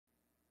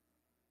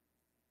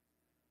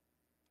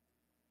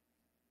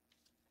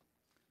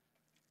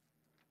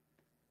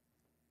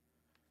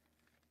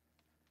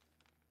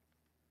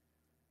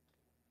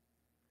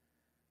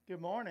Good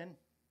morning.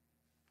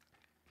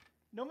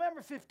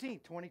 November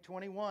 15th,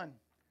 2021.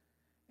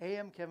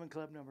 AM Kevin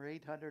Club number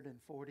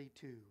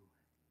 842.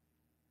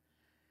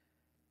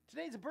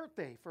 Today's a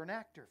birthday for an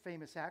actor,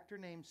 famous actor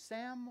named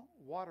Sam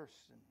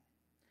Waterston.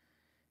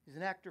 He's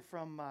an actor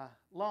from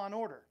Law &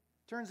 Order.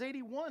 Turns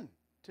 81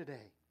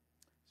 today.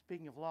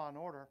 Speaking of Law &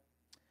 Order,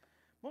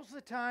 most of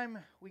the time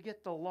we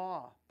get the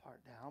law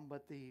part down,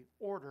 but the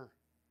order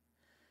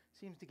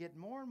seems to get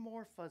more and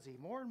more fuzzy,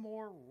 more and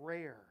more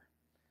rare.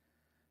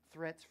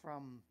 Threats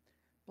from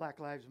Black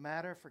Lives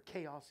Matter for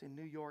chaos in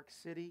New York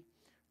City,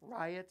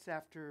 riots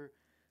after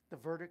the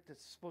verdict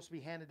that's supposed to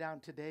be handed down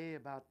today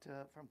about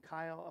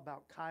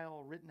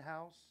Kyle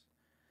Rittenhouse.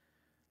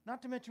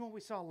 Not to mention what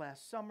we saw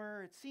last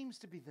summer. It seems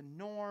to be the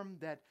norm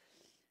that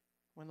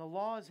when the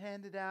law is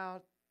handed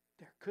out,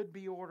 there could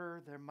be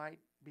order, there might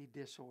be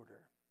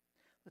disorder.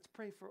 Let's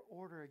pray for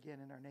order again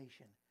in our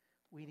nation.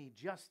 We need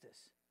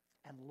justice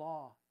and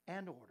law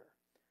and order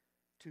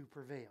to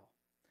prevail.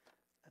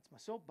 That's my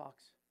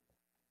soapbox.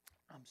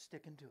 I'm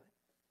sticking to it.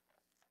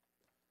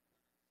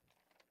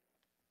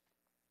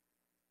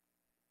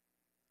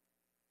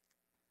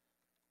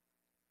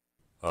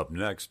 Up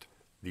next,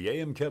 the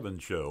AM Kevin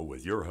Show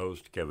with your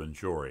host, Kevin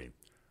Shorey.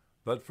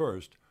 But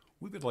first,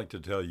 we would like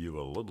to tell you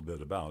a little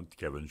bit about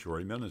Kevin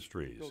Shorey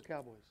Ministries. Go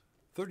Cowboys.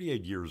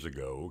 38 years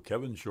ago,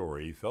 Kevin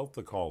Shorey felt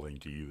the calling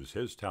to use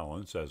his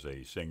talents as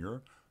a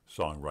singer,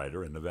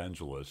 songwriter, and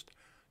evangelist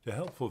to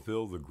help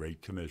fulfill the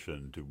Great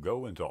Commission to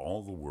go into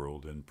all the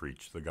world and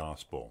preach the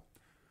gospel.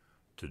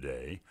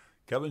 Today,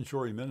 Kevin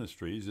Shorey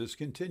Ministries is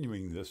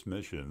continuing this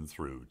mission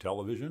through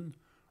television,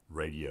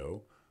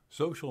 radio,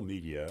 social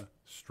media,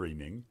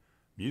 streaming,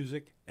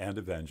 music, and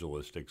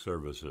evangelistic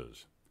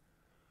services.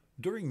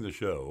 During the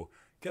show,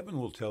 Kevin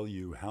will tell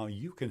you how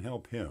you can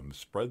help him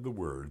spread the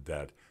word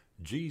that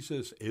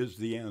Jesus is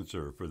the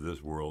answer for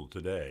this world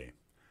today.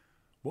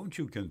 Won't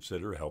you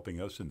consider helping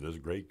us in this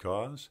great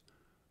cause?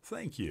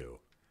 Thank you.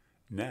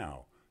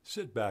 Now,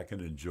 sit back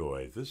and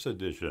enjoy this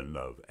edition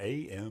of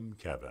AM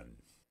Kevin.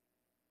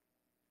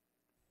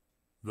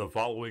 The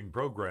following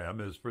program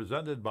is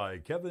presented by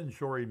Kevin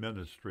Shorey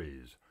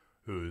Ministries,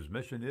 whose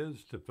mission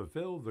is to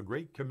fulfill the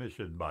Great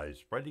Commission by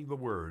spreading the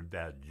word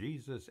that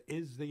Jesus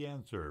is the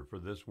answer for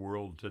this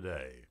world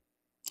today.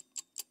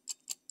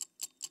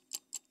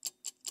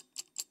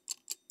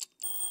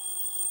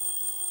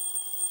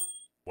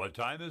 What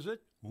time is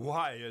it?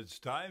 Why, it's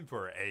time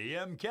for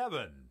AM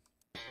Kevin.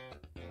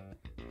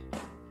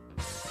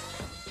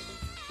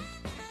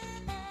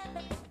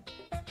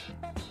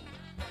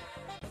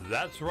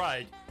 That's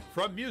right.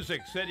 From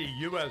Music City,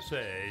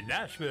 USA,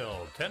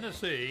 Nashville,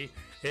 Tennessee,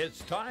 it's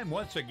time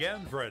once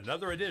again for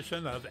another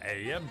edition of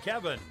AM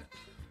Kevin.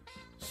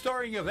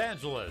 Starring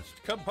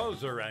evangelist,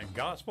 composer, and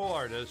gospel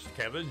artist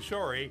Kevin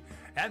Shorey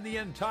and the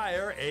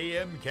entire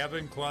AM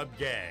Kevin Club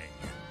gang.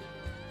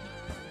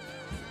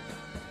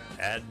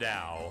 And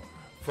now,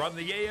 from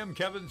the AM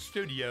Kevin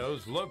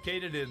Studios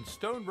located in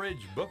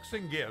Stonebridge Books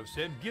and Gifts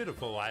in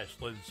beautiful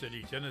Ashland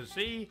City,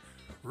 Tennessee,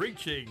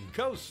 reaching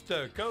coast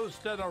to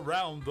coast and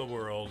around the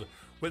world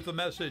with the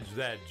message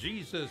that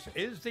Jesus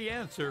is the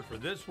answer for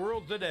this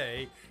world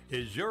today,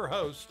 is your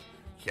host,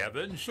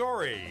 Kevin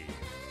Shorey.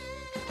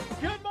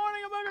 Good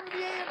morning and welcome to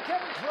the AM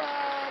Kevin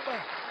Club.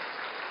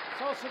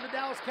 It's also the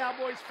Dallas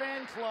Cowboys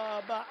fan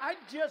club. I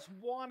just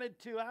wanted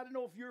to, I don't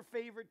know if your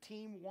favorite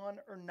team won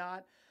or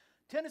not.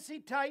 Tennessee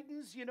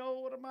Titans, you know,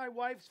 one of my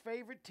wife's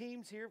favorite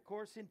teams here, of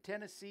course, in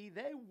Tennessee.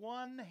 They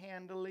won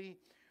handily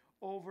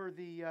over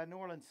the New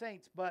Orleans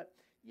Saints. But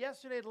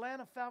yesterday,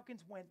 Atlanta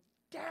Falcons went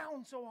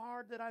down so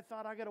hard that I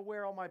thought I got to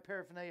wear all my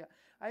paraphernalia.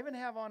 I even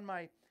have on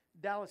my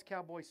Dallas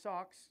Cowboy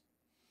socks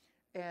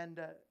and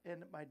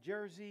my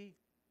jersey,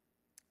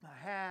 my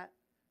hat,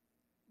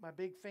 my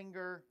big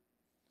finger,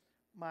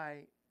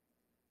 my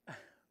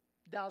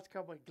Dallas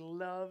Cowboy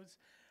gloves.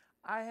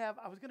 I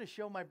was going to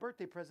show my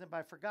birthday present, but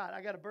I forgot.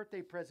 I got a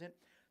birthday present,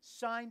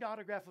 signed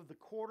autograph of the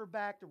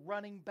quarterback, the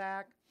running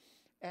back,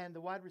 and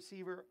the wide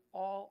receiver,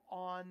 all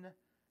on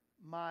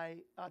my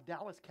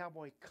Dallas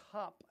Cowboy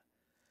cup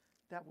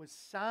that was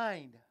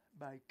signed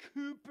by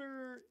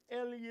Cooper,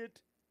 Elliott,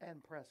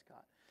 and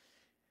Prescott.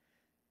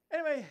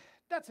 Anyway,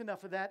 that's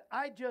enough of that.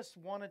 I just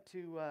wanted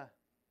to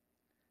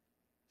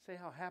say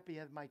how happy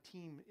my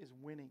team is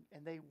winning.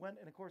 And they went,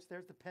 and of course,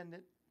 there's the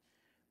pendant.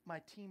 My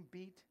team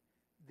beat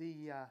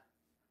the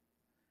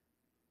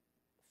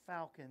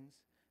Falcons.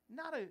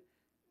 Not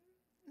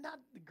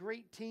the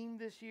great team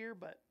this year,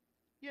 but,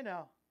 you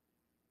know,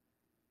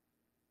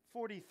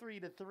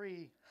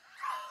 43-3.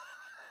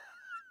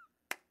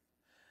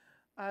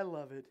 I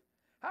love it.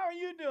 How are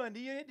you doing?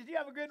 Did you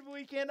have a good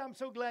weekend? I'm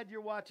so glad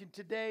you're watching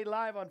today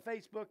live on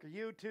Facebook or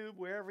YouTube,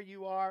 wherever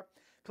you are.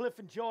 Cliff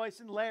and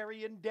Joyce and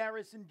Larry and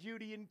Darius and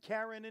Judy and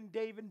Karen and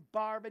Dave and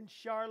Barb and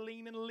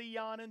Charlene and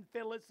Leon and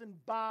Phyllis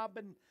and Bob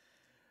and...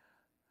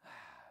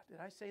 Did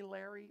I say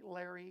Larry?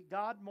 Larry.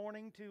 God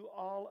morning to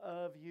all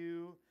of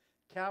you.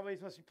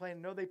 Cowboys must be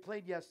playing. No, they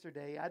played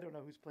yesterday. I don't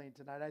know who's playing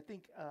tonight. I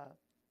think,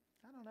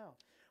 I don't know.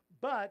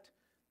 But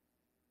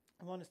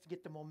I want us to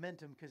get the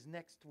momentum because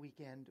next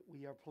weekend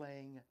we are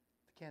playing the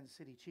Kansas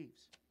City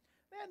Chiefs.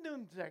 They're not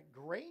doing that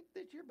great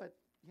this year, but,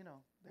 you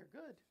know, they're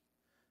good.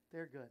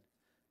 They're good.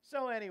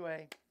 So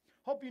anyway,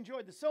 hope you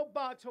enjoyed the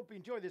Soapbox. Hope you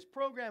enjoyed this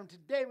program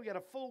today. We got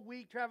a full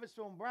week. Travis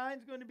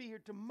O'Brien's going to be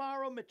here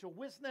tomorrow. Mitchell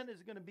Wisnan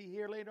is going to be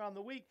here later on in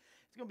the week.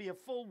 It's going to be a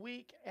full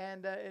week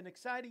and an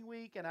exciting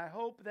week. And I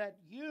hope that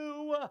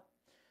you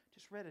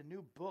just read a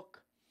new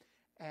book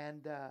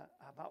and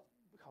about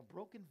called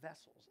Broken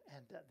Vessels.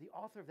 And the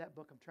author of that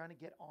book, I'm trying to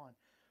get on.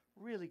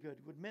 Really good.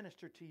 Would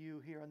minister to you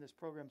here on this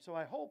program. So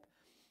I hope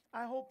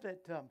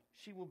that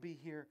she will be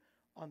here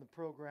on the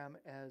program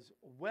as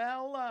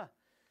well.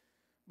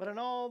 But in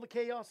all the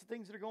chaos, the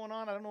things that are going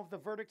on, I don't know if the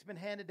verdict's been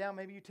handed down.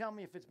 Maybe you tell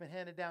me if it's been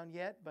handed down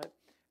yet. But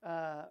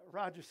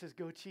Roger says,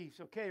 go Chiefs.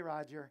 Okay,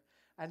 Roger.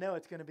 I know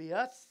it's going to be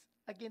us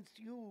against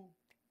you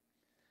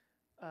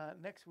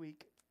next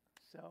week.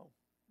 So,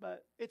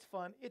 but it's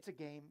fun. It's a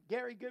game.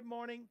 Gary, good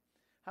morning.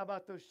 How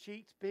about those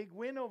Chiefs? Big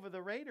win over the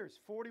Raiders,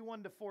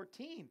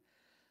 41-14.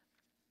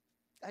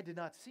 I did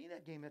not see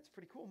that game. That's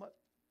pretty cool.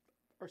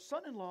 Our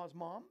son-in-law's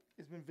mom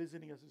has been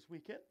visiting us this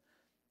weekend.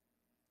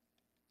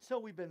 So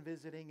we've been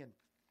visiting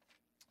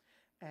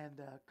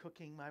and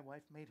cooking. My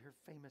wife made her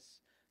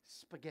famous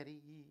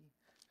spaghetti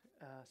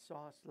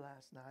sauce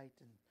last night.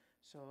 And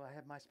so I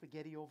had my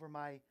spaghetti over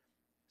my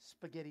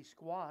spaghetti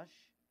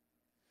squash,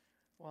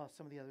 while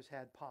some of the others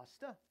had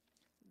pasta.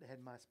 They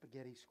had my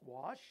spaghetti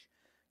squash,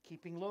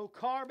 keeping low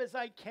carb as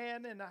I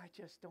can, and I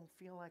just don't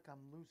feel like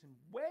I'm losing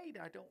weight.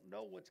 I don't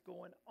know what's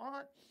going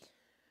on.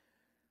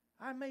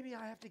 Maybe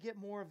I have to get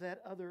more of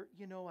that other,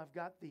 you know, I've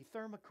got the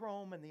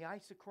thermochrome and the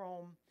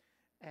isochrome,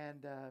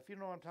 and if you don't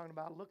know what I'm talking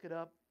about, look it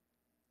up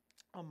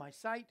on my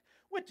site,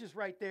 which is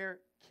right there,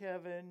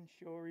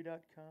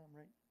 kevinshorey.com,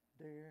 right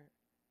there.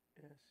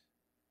 Yes,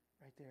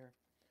 right there.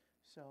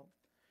 So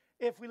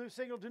if we lose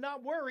signal, do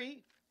not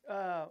worry.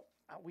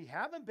 We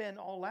haven't been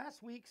all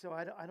last week, so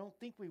I don't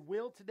think we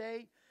will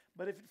today.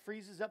 But if it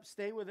freezes up,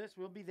 stay with us.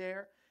 We'll be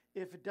there.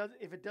 If it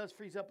does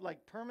freeze up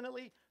like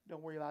permanently,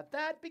 don't worry about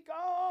that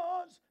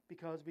because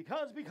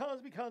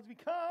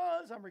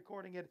I'm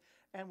recording it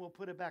and we'll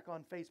put it back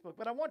on Facebook.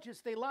 But I want you to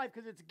stay live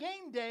because it's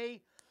game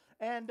day,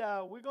 and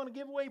we're going to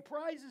give away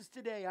prizes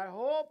today. I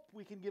hope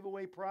we can give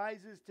away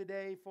prizes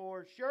today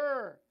for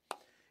sure.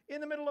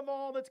 In the middle of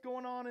all that's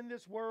going on in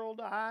this world,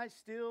 I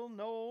still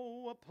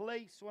know a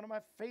place. One of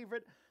my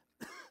favorite,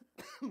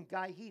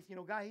 Guy Heath. You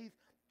know, Guy Heath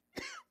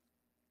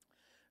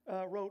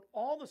wrote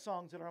all the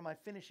songs that are on my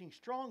Finishing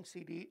Strong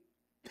CD.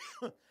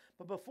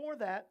 But before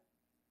that,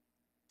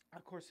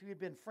 of course, we had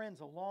been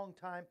friends a long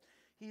time.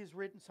 He has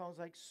written songs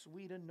like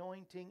Sweet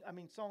Anointing. I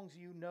mean, songs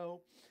you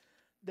know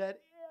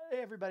that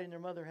everybody and their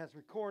mother has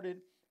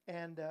recorded.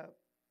 And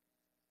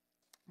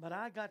but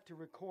I got to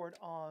record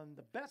on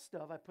the best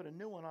of. I put a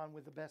new one on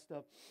with the best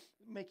of,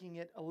 making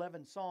it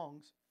 11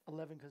 songs.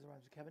 11 because it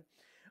rhymes with Kevin.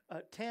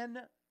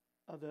 10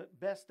 of the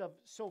best of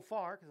so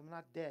far, because I'm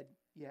not dead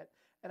yet.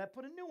 And I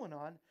put a new one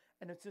on,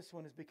 and this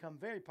one has become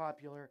very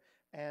popular.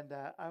 And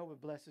I hope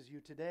it blesses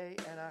you today.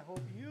 And I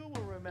hope you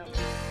will remember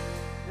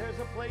there's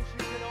a place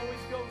you can always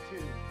go to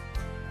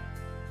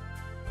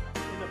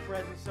in the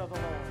presence of the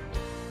Lord.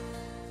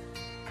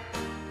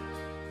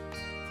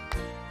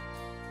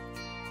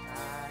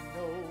 I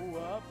know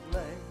a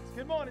place.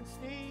 Good morning,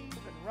 Steve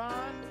and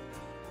Ron.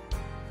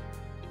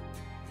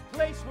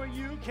 Place where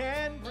you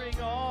can bring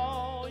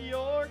all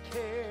your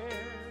cares.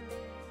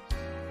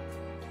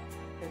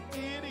 And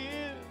it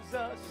is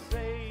a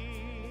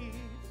safe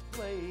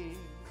place.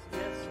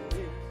 Yes, it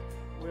is,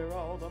 where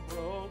all the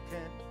broken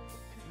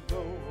can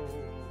go.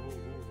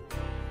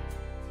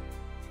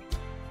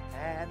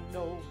 And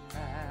no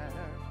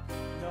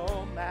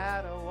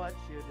matter what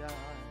you've done,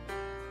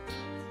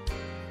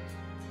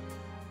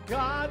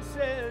 God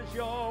says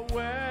you're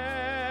welcome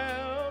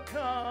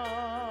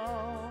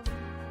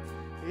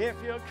if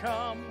you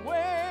come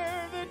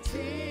where the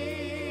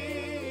tears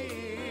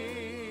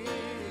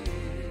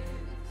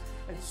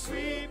and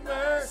sweet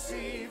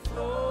mercy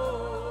flow.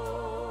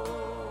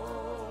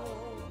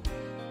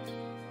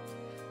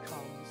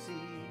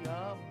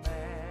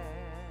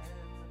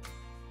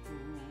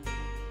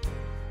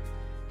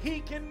 He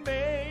can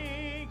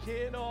make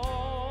it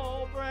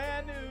all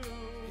brand new.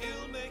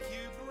 He'll make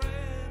you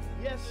brand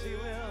new. Yes, He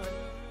will.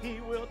 He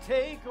will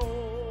take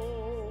over.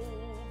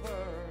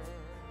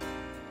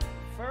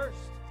 First,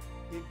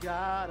 you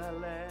gotta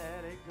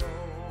let it go.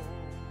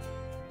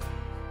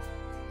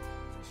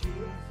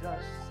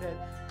 Jesus said,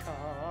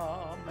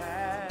 come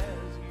as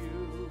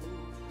you.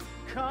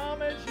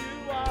 Come as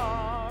you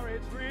are.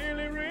 It's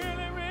really,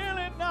 really,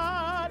 really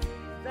not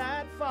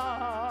that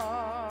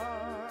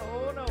far.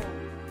 Oh, no.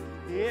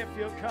 If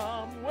you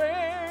come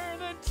where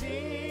the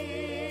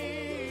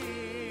tears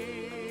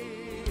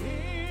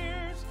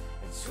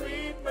and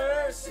sweet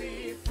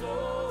mercy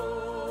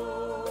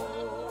flow.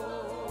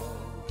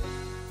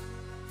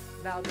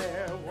 Now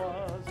there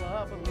was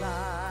a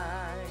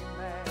blind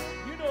man.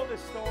 You know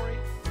this story.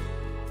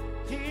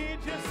 He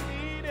just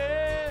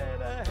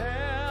needed a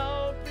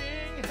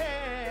helping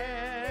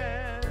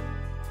hand.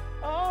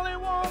 All he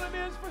wanted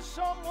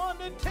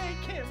to take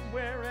him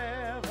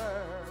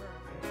wherever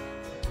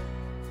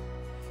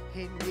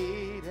he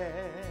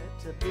needed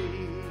to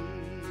be.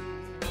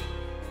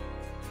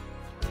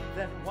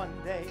 Then one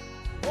day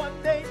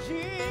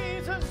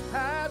Jesus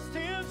passed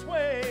his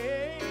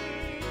way.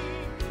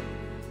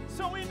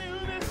 So he knew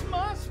this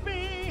must be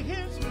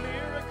his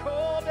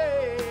miracle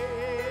day.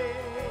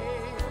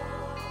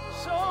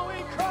 So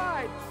he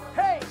cried,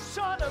 "Hey,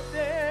 Son of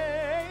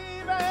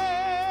David,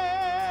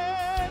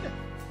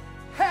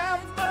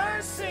 have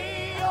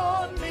mercy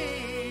on me."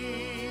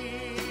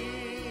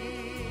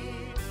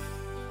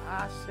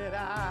 I said,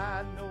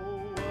 "I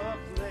know a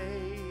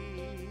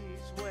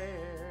place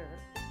where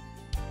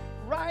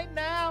right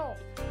now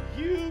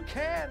you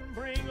can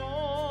bring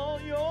all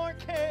your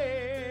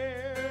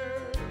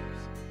cares,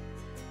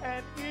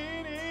 and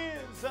it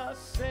is a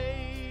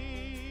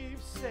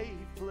safe,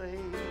 safe place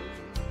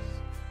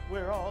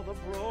where all the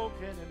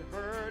broken and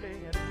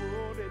hurting and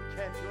wounded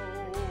can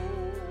go.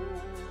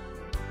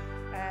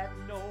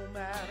 And no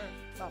matter,"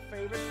 my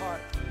favorite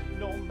part,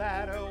 "no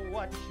matter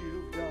what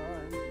you've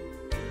done,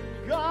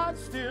 God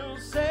still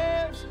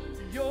says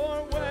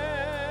you're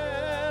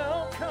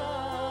welcome.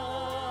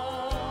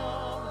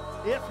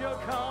 If you'll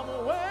come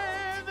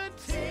where the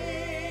tears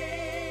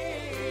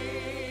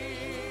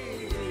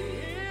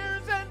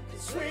and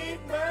sweet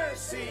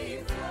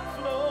mercy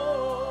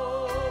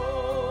flows.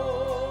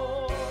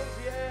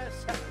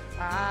 Yes,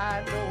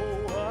 I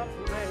know a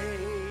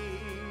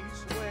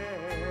place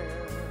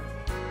where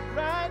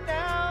right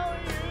now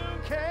you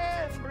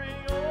can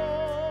bring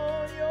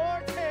all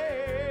your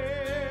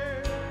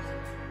cares.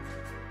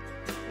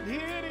 And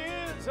it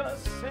is a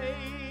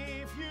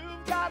safe,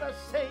 you've got a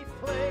safe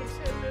place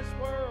in this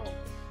world.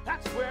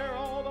 That's where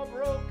all the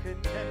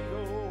broken can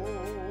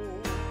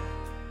go.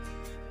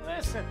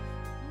 Listen,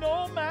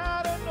 no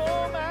matter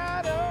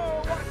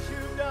what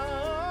you've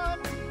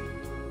done,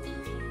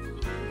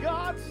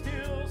 God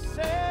still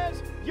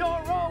says you're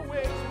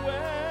always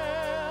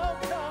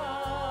welcome.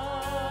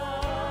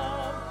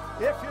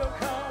 If you'll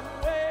come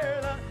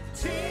where the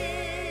tears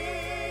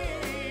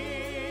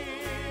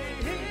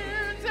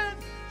and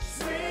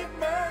sweet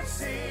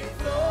mercy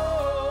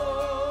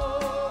flow.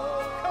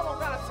 Come on,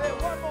 gotta say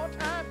it one more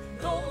time.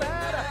 No matter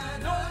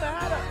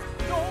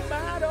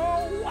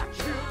what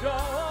you've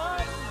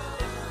done,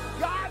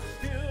 God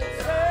still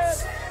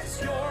says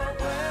you're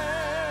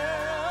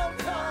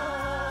welcome.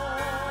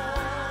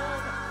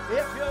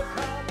 If you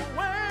come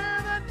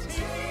where the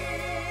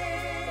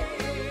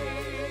tears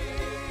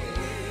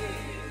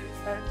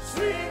and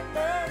sweet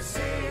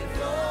mercy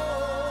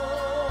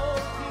flow.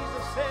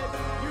 Jesus said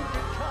you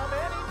can come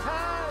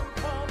anytime,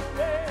 come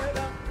where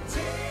the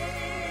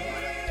tears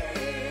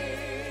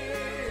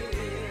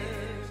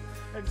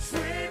and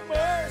sweet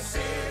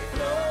mercy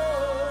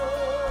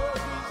flow.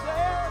 He's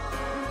there,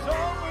 he's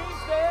always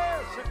there,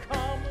 so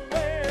come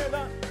where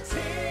the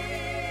tears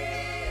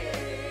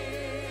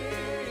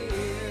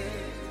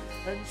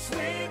and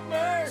sweet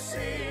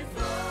mercy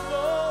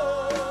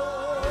flow.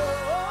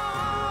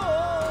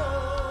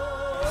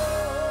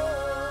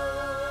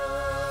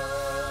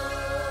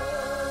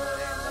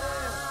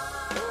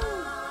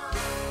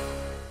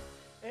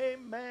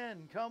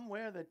 Amen. Come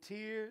where the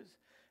tears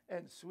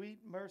and sweet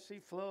mercy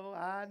flow.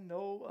 I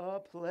know a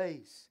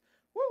place.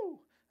 Woo!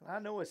 I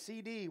know a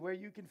CD where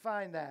you can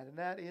find that, and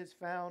that is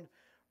found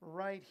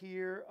right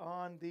here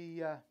on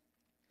the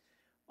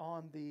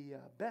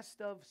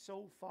Best of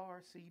So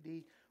Far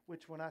CD,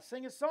 which when I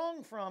sing a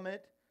song from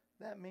it,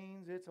 that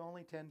means it's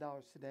only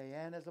 $10 today.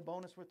 And as a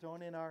bonus, we're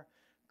throwing in our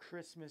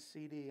Christmas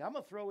CD. I'm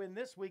going to throw in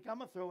this week, I'm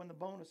going to throw in the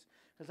bonus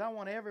because I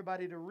want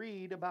everybody to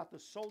read about the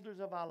soldiers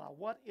of Allah.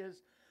 What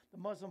is the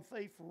Muslim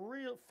faith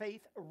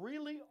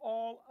really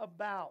all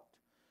about?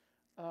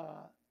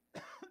 How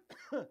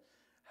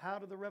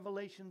do the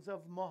revelations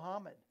of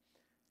Muhammad,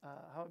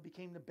 how it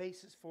became the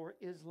basis for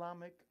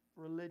Islamic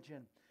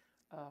religion,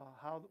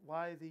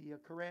 why the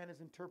Quran is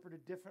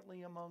interpreted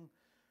differently among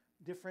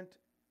different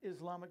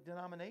Islamic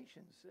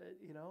denominations,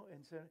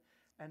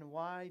 and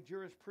why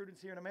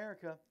jurisprudence here in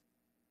America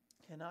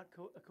cannot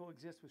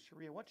coexist with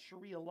Sharia. What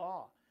Sharia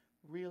law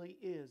really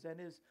is,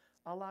 and is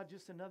Allah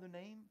just another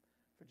name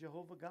for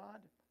Jehovah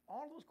God?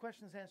 All those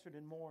questions answered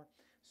and more.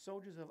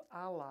 Soldiers of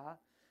Allah.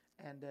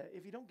 And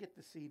if you don't get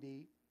the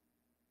CD,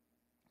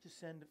 just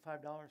send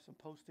 $5, some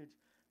postage.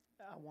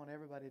 I want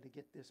everybody to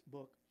get this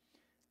book,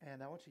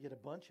 and I want you to get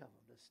a bunch of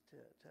them just to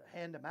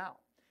hand them out.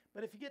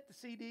 But if you get the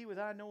CD with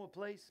I Know a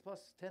Place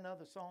plus 10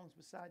 other songs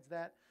besides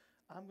that,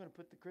 I'm going to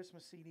put the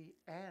Christmas CD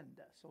and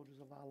Soldiers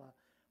of Allah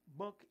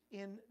book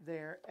in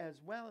there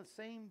as well. As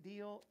same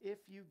deal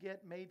if you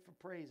get Made for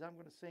Praise. I'm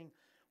going to sing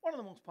one of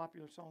the most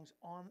popular songs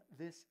on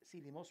this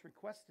CD, most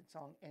requested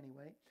song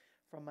anyway,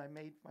 from my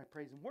Made My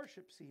Praise and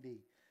Worship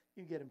CD.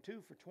 You can get them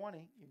two for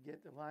 $20. You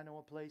get the I Know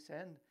a Place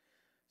and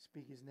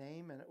Speak His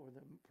Name, or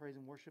the Praise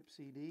and Worship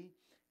CD.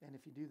 And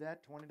if you do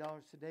that,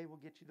 $20 today, we'll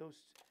get you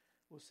those.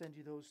 We'll send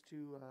you those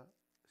two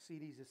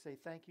CDs to say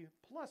thank you,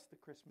 plus the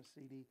Christmas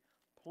CD,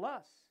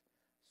 plus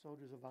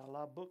Soldiers of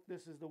Allah book.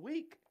 This is the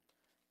week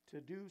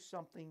to do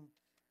something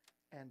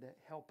and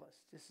help us.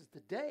 This is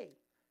the day.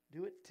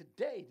 Do it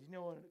today. Do you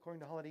know,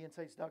 according to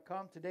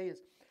holidayinsights.com, today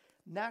is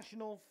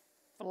National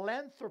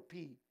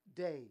Philanthropy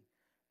Day.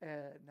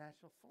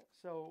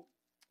 So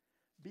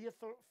be a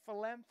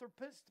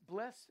philanthropist.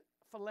 Bless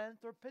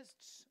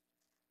philanthropists,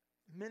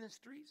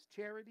 ministries,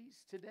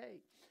 charities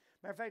today.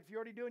 Matter of fact, if you're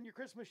already doing your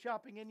Christmas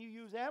shopping and you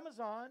use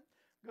Amazon,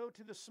 go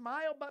to the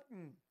Smile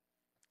button.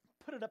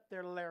 Put it up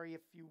there, Larry,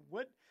 if you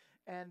would.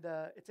 And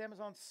it's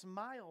Amazon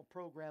Smile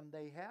program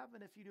they have.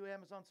 And if you do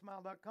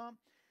AmazonSmile.com,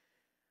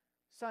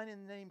 sign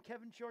in the name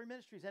Kevin Shorey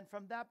Ministries. And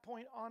from that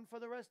point on for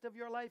the rest of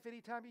your life,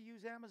 anytime you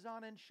use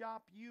Amazon and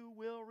shop, you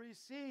will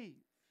receive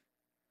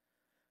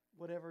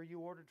whatever you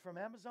ordered from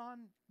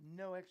Amazon,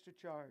 no extra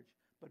charge.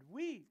 But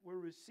we will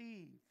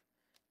receive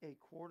a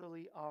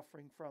quarterly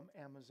offering from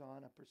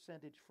Amazon, a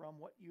percentage from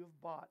what you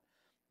have bought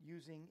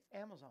using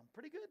Amazon.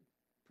 Pretty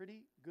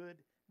good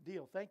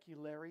deal. Thank you,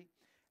 Larry.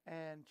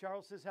 And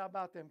Charles says, how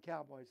about them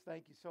Cowboys?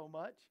 Thank you so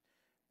much.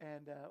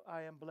 And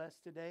I am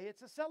blessed today.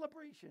 It's a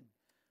celebration.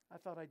 I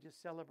thought I'd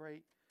just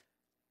celebrate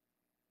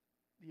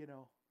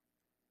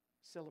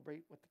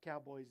what the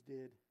Cowboys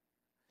did,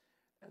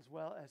 as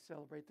well as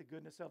celebrate the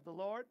goodness of the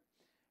Lord.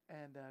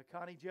 And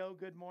Connie Joe,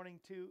 good morning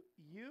to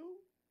you.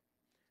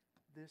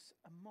 This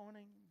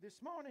morning,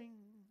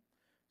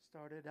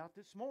 started out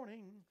this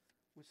morning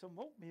with some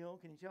oatmeal.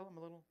 Can you tell them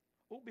a little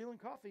oatmeal and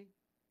coffee?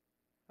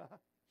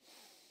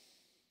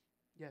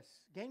 Yes,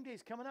 game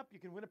day's coming up. You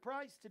can win a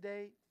prize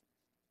today.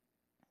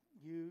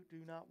 You do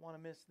not want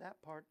to miss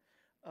that part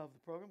of the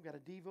program. Got a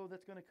Devo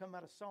that's going to come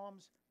out of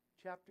Psalms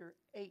chapter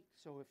 8.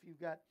 So if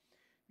you've got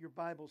your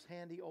Bibles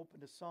handy, open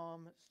to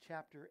Psalms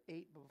chapter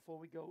 8. But before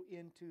we go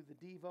into the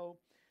Devo,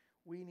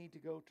 we need to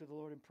go to the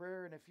Lord in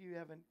prayer. And if you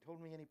haven't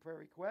told me any prayer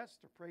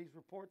requests or praise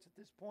reports at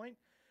this point,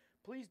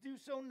 please do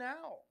so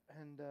now.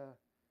 And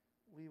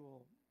we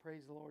will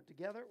praise the Lord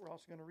together. We're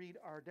also going to read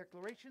our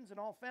declarations. And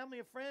all family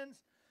and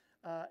friends,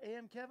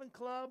 AM Kevin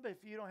Club,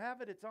 if you don't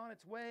have it, it's on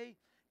its way.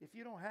 If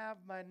you don't have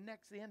by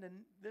the end of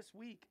this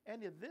week,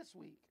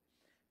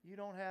 you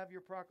don't have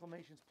your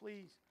proclamations,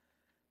 please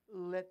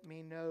let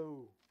me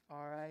know,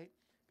 all right?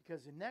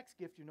 Because the next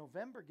gift, your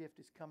November gift,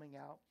 is coming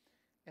out.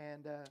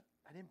 And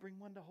I didn't bring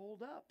one to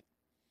hold up.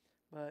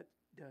 But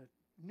the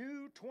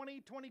new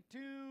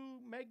 2022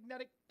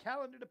 magnetic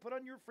calendar to put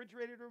on your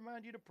refrigerator to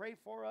remind you to pray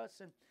for us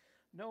and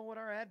know what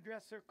our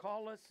address or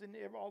call us and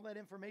all that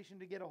information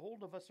to get a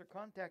hold of us or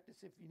contact us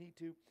if you need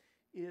to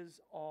is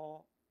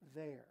all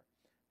there.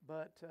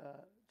 But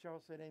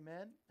Charles said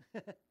amen.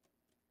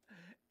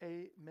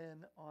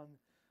 Amen on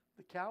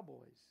the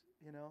Cowboys.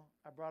 You know,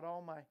 I brought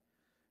all my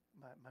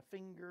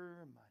finger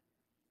and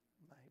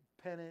my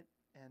pennant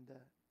and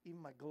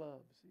even my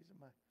gloves. These are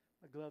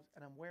my gloves.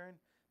 And I'm wearing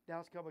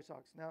Dallas Cowboy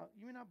socks. Now,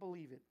 you may not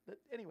believe it. But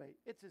anyway,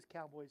 it says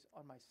Cowboys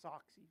on my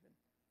socks even.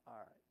 All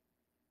right.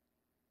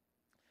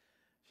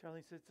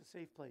 Charlene says it's a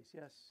safe place.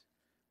 Yes.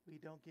 We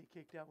don't get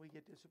kicked out. We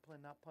get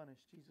disciplined, not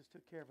punished. Jesus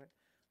took care of it.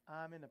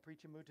 I'm in a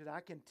preaching mood today.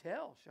 I can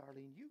tell,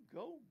 Charlene. You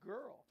go,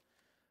 girl.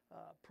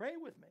 Pray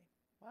with me.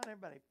 Why don't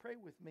everybody pray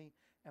with me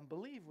and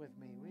believe with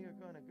me? We are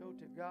going to go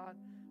to God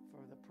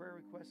for the prayer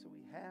requests that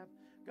we have.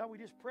 God, we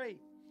just pray.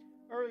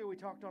 Earlier we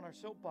talked on our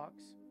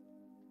soapbox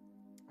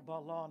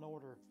about law and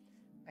order.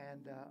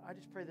 And I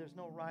just pray there's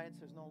no riots,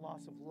 there's no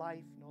loss of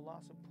life, no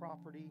loss of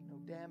property, no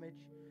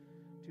damage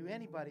to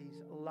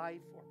anybody's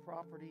life or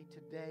property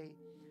today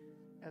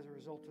as a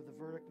result of the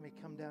verdict may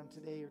come down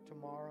today or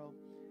tomorrow.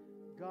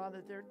 God,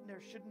 that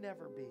there should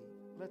never be.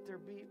 Let there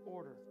be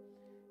order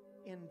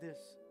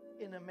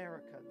in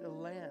America, the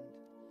land,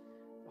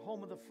 the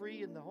home of the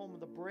free and the home of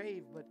the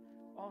brave, but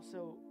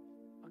also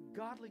a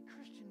godly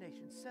Christian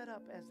nation set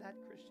up as that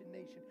Christian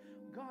nation.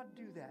 God,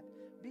 do that.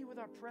 Be with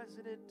our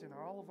president and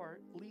all of our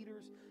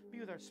leaders. Be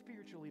with our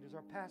spiritual leaders,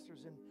 our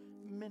pastors and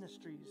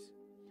ministries.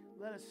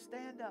 Let us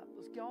stand up.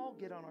 Let's all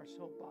get on our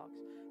soapbox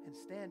and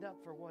stand up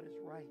for what is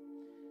right.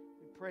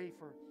 We pray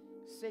for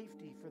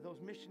safety for those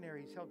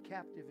missionaries held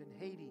captive in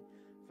Haiti,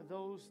 for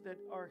those that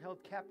are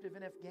held captive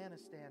in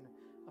Afghanistan,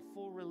 a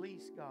full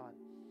release, God.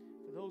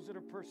 For those that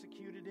are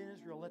persecuted in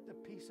Israel, let the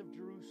peace of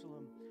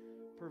Jerusalem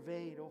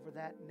pervade over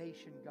that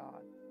nation,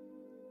 God.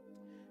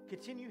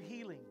 Continue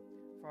healing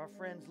for our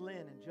friends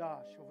Lynn and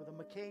Josh, over the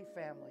McKay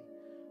family,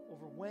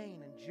 over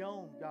Wayne and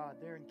Joan, God,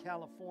 there in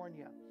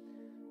California,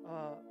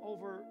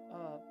 over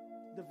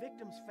the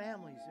victims'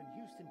 families in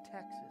Houston,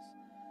 Texas,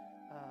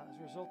 as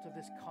a result of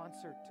this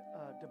concert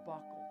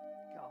debacle,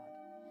 God.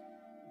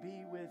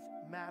 Be with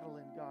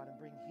Madeline, God, and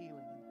bring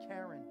healing. And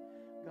Karen,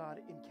 God,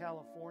 in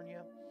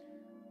California.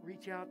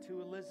 Reach out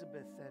to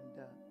Elizabeth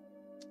and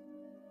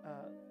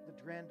the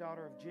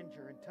granddaughter of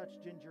Ginger, and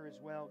touch Ginger as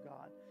well,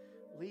 God.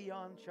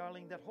 Leon,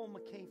 Charlene, that whole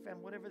McKay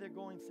family, whatever they're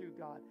going through,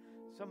 God.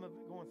 Some of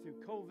it going through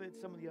COVID,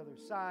 some of the other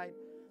side.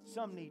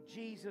 Some need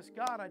Jesus.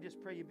 God, I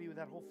just pray you be with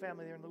that whole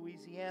family there in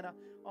Louisiana.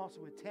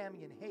 Also with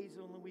Tammy and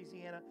Hazel in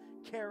Louisiana.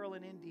 Carol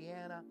in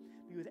Indiana.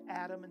 Be with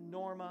Adam and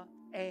Norma,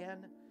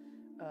 Ann,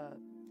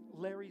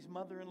 Larry's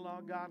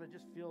mother-in-law. God, I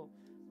just feel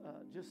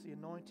just the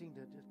anointing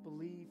to just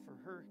believe for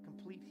her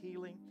complete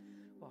healing.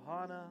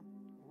 Lahana,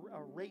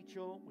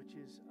 Rachel, which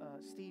is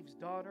Steve's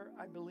daughter,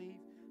 I believe.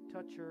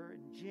 Touch her.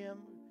 And Jim,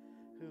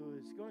 who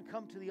is going to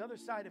come to the other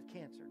side of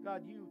cancer.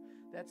 God,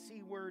 that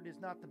C word is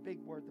not the big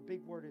word. The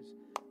big word is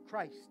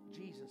Christ,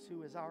 Jesus,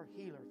 who is our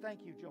healer.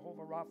 Thank you,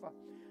 Jehovah Rapha,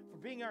 for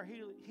being our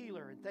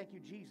healer. And thank you,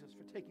 Jesus,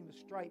 for taking the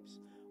stripes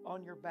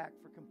on your back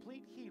for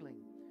complete healing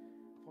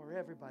for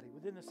everybody.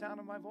 Within the sound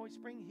of my voice,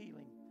 bring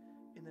healing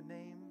in the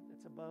name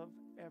that's above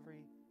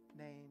every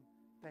name.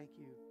 Thank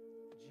you,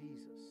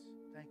 Jesus.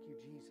 Thank you,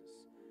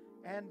 Jesus.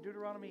 And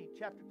Deuteronomy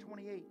chapter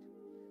 28,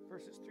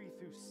 verses 3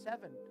 through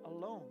 7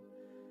 alone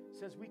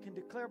says we can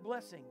declare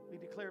blessing. We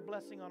declare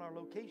blessing on our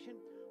location.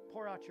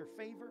 Pour out your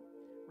favor.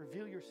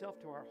 Reveal yourself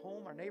to our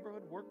home, our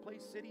neighborhood,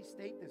 workplace, city,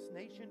 state, this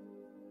nation.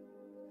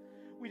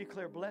 We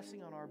declare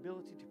blessing on our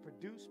ability to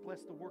produce.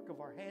 Bless the work of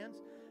our hands.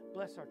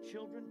 Bless our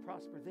children.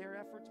 Prosper their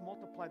efforts.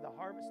 Multiply the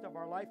harvest of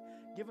our life.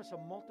 Give us a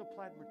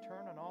multiplied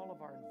return on all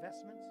of our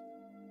investments.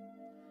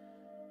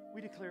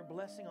 We declare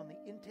blessing on the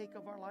intake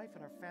of our life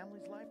and our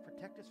family's life.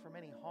 Protect us from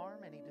any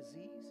harm, any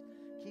disease.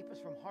 Keep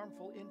us from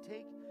harmful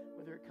intake,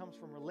 whether it comes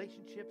from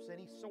relationships,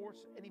 any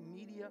source, any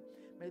media.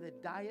 May the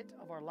diet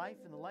of our life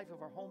and the life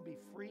of our home be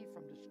free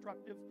from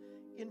destructive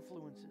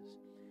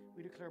influences.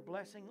 We declare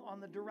blessing on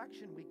the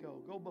direction we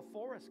go. Go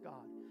before us,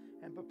 God,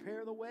 and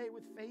prepare the way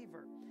with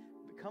favor.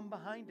 Come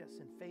behind us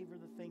and favor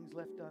the things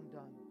left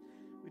undone.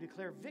 We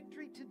declare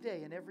victory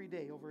today and every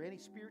day over any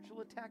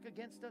spiritual attack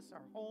against us,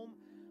 our home,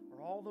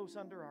 or all those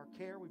under our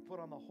care. We put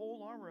on the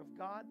whole armor of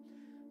God,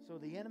 so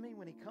the enemy,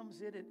 when he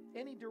comes in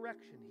any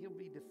direction, he'll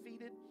be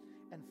defeated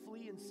and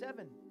flee in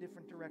 7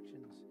 different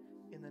directions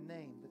in the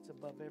name that's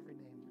above every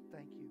name.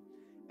 Thank you.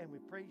 And we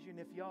praise you. And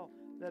if y'all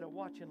that are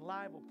watching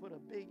live will put a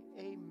big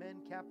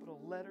amen,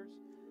 capital letters.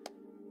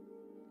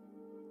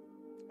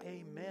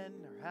 Amen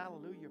or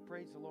hallelujah.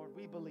 Praise the Lord.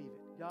 We believe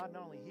it. God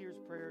not only hears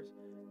prayers,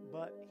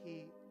 but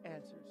he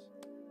answers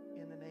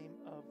in the name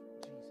of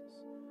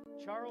Jesus.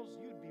 Charles,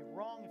 you'd be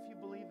wrong if you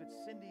believe that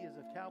Cindy is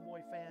a Cowboy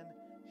fan.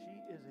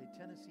 She is a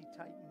Tennessee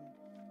Titan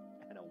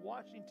and a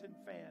Washington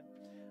fan.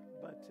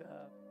 But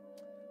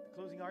the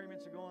closing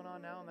arguments are going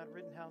on now on that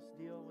Rittenhouse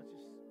deal. Let's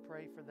just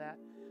pray for that.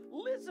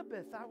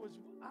 Elizabeth, I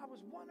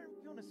was wondering,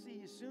 we're going to see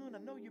you soon. I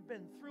know you've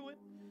been through it.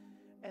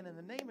 And in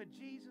the name of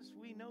Jesus,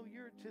 we know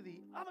you're to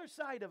the other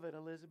side of it,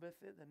 Elizabeth,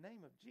 in the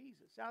name of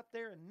Jesus. Out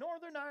there in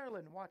Northern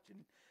Ireland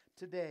watching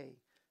today.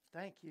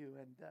 Thank you.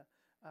 And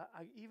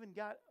I even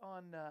got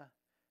on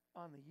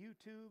the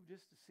YouTube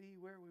just to see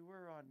where we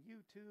were on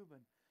YouTube.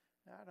 And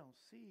I don't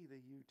see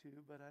the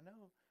YouTube, but I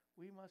know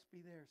we must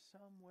be there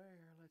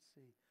somewhere. Let's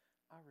see.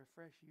 I'll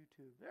refresh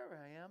YouTube. There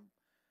I am.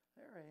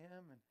 There I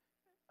am. And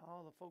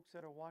all the folks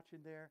that are watching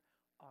there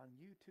on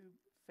YouTube,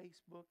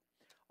 Facebook,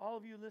 all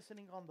of you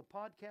listening on the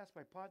podcast,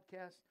 by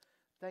podcast,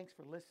 thanks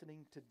for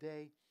listening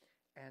today.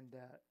 And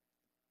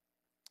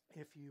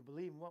if you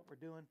believe in what we're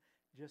doing,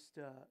 just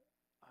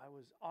I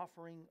was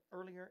offering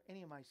earlier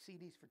any of my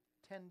CDs for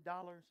 $10,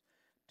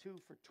 2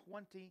 for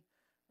 $20,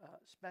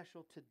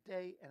 special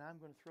today. And I'm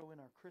going to throw in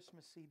our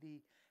Christmas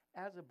CD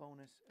as a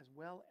bonus, as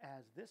well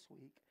as this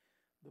week,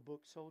 the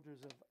book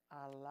Soldiers of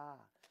Allah.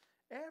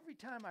 Every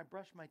time I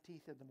brush my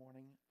teeth in the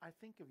morning, I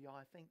think of y'all.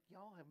 I think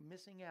y'all are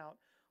missing out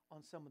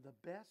on some of the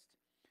best,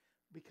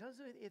 because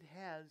it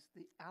has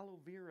the aloe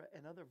vera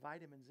and other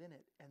vitamins in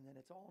it, and then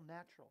it's all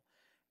natural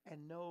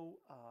and no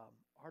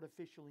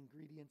artificial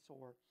ingredients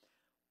or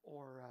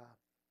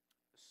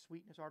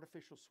sweeteners,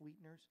 artificial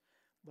sweeteners,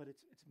 but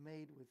it's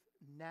made with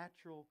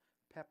natural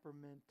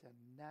peppermint and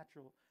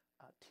natural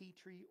tea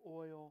tree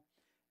oil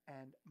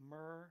and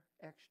myrrh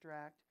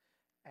extract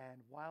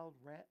and wild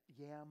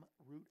yam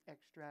root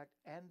extract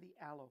and the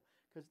aloe.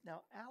 Because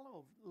now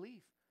aloe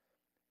leaf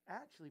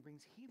actually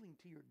brings healing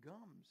to your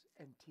gums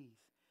and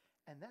teeth.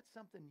 And that's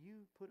something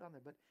you put on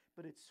there.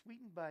 But it's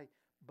sweetened by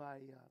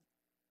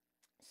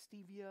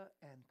stevia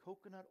and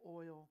coconut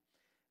oil,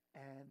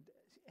 and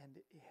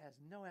it has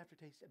no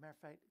aftertaste. As a matter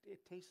of fact,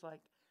 it tastes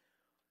like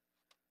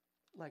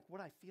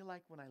what I feel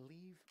like when I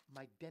leave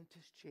my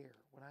dentist chair.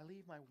 When I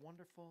leave my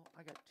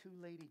I got 2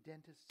 lady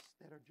dentists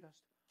that are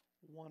just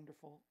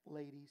wonderful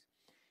ladies.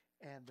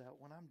 And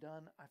when I'm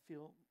done, I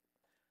feel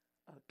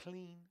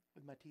clean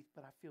with my teeth,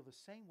 but I feel the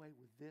same way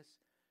with this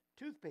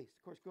toothpaste.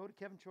 Of course, go to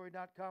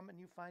kevinshorey.com and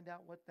you find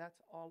out what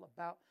that's all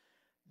about.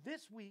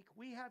 This week,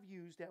 we have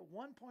used at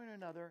one point or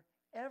another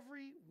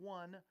every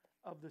one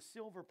of the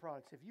silver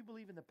products. If you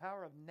believe in the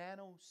power of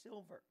nano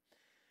silver,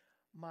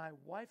 my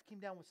wife came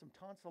down with some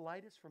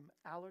tonsillitis from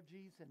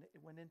allergies, and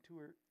it went into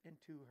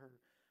her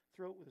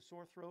throat with a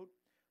sore throat.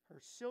 Her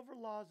silver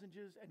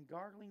lozenges and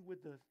gargling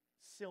with the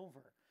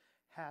silver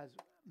has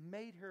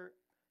made her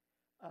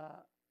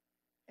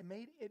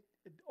made it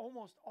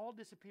almost all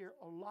disappear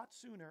a lot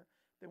sooner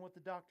than what the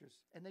doctors,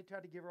 and they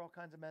tried to give her all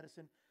kinds of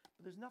medicine,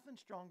 but there's nothing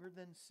stronger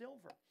than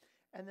silver.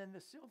 And then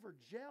the silver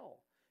gel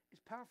is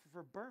powerful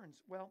for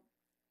burns. Well,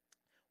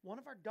 one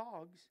of our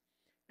dogs,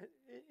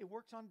 it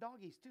works on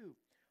doggies too.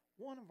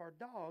 One of our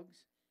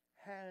dogs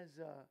has,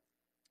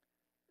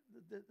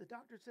 the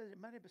doctor says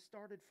it might have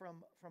started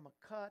from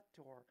a cut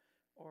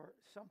or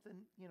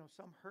something,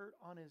 some hurt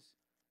on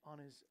on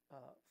his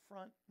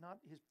front, not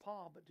his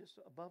paw, but just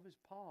above his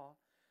paw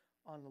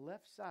on the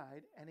left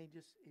side, and he'd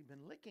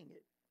been licking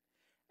it,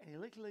 and he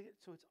licked it,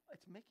 so it's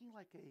making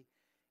like a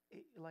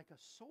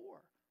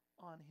sore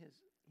on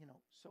his,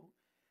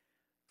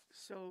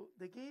 so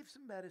they gave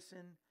some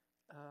medicine,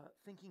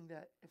 thinking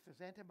that if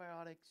there's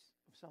antibiotics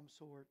of some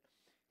sort,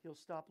 he'll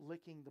stop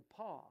licking the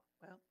paw.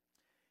 Well,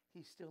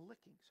 he's still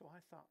licking, so I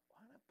thought,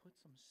 why not put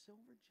some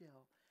silver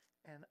gel,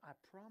 and I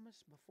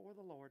promise before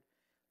the Lord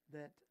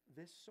that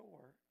this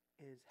sore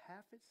is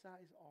half its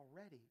size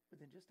already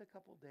within just a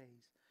couple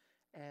days.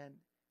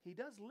 And he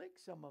does lick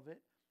some of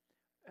it.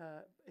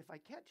 If I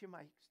catch him,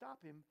 I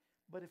stop him.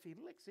 But if he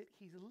licks it,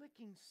 he's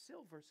licking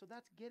silver. So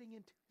that's getting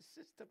into the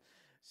system.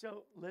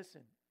 So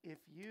listen, if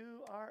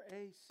you are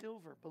a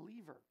silver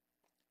believer,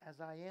 as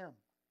I am,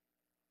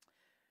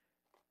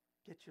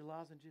 get your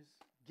lozenges,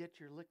 get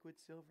your liquid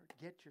silver,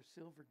 get your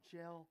silver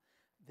gel.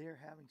 They're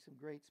having some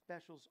great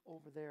specials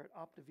over there at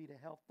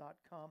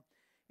OptivitaHealth.com.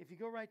 If you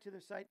go right to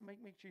their site,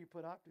 make sure you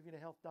put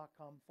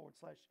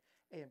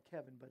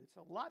OptivitaHealth.com/AMKevin. But it's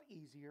a lot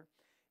easier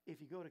if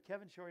you go to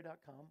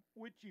KevinShorey.com,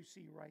 which you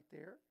see right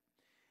there.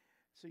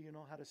 So you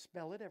know how to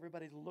spell it.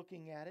 Everybody's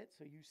looking at it,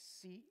 so you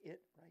see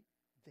it right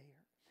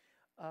there.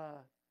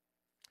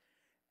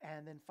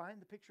 And then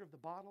find the picture of the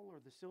bottle or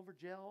the silver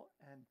gel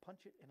and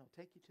punch it, and it'll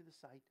take you to the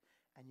site,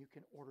 and you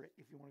can order it.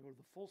 If you want to go to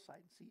the full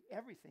site and see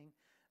everything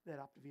that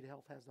Optivita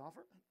Health has to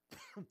offer,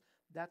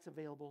 that's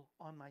available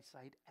on my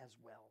site as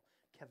well,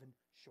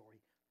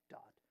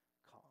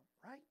 KevinShorey.com,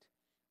 right?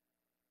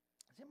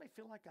 Does anybody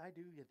feel like I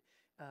do?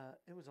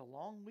 It was a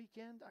long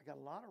weekend. I got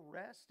a lot of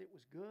rest. It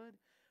was good.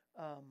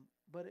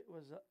 But it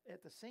was,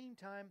 at the same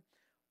time,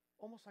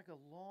 almost like a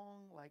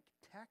long,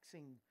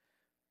 taxing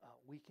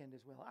weekend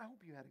as well. I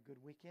hope you had a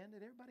good weekend.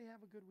 Did everybody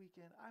have a good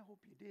weekend? I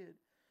hope you did,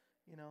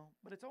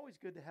 But it's always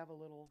good to have a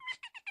little...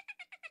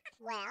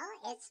 Well,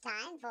 it's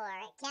time for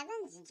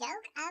Kevin's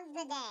Joke of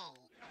the Day.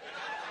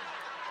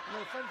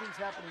 Fun things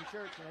happen in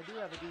church, and I do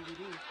have a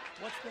DVD.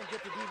 Once again,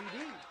 get the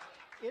DVD.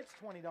 It's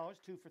 $20,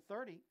 2 for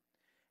 $30.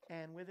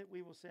 And with it,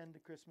 we will send a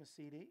Christmas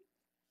CD,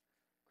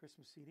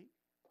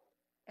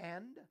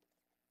 and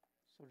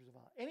Soldiers of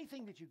Allah.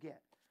 Anything that you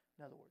get,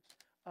 in other words.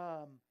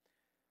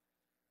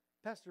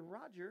 Pastor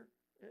Roger,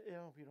 I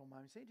hope you don't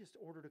mind me saying, just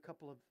ordered a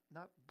couple of,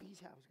 not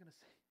these, I was going to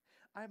say,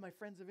 I have my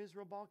Friends of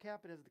Israel ball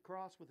cap. It has the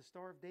cross with the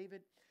Star of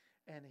David,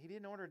 and he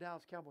didn't order a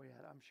Dallas Cowboy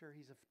hat. I'm sure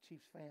he's a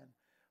Chiefs fan.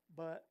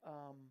 But,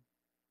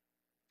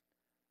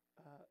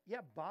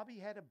 yeah, Bobby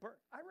had a burn.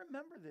 I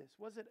remember this.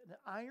 Was it an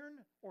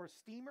iron or a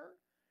steamer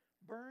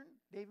burn,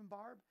 Dave and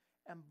Barb,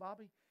 and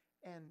Bobby,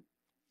 and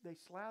they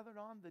slathered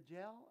on the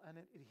gel, and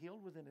it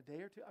healed within a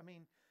day or two. I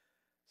mean,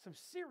 some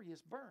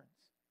serious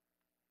burns.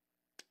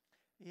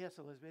 Yes,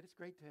 Elizabeth, it's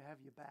great to have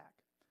you back.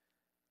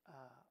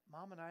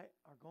 Mom and I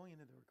are going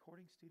into the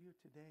recording studio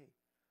today.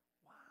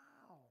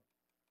 Wow.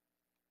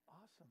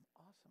 Awesome.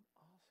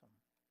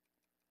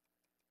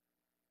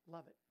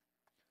 Love it.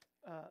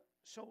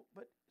 So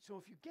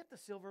if you get the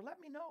silver, let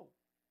me know,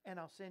 and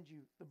I'll send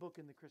you the book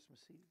and the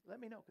Christmas CD. Let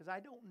me know, because I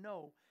don't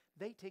know.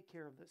 They take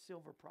care of the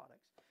silver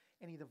products.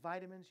 Any of the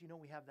vitamins,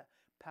 we have that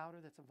powder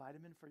that's a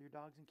vitamin for your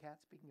dogs and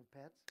cats. Speaking of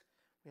pets,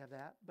 we have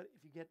that. But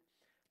if you get,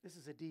 this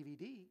is a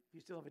DVD. If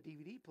you still have a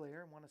DVD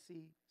player and want to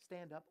see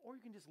stand up, or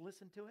you can just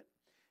listen to it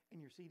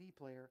in your CD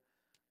player.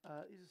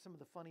 These are some of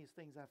the funniest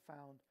things I've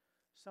found.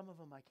 Some of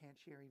them I can't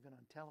share even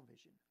on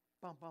television.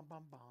 Bum, bum,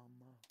 bum, bum.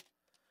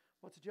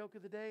 What's the joke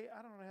of the day?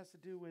 I don't know. It has to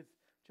do with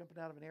jumping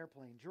out of an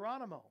airplane.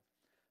 Geronimo.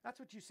 That's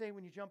what you say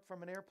when you jump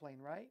from an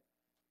airplane, right?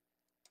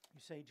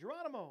 You say,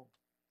 Geronimo.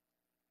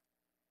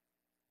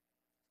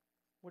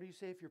 What do you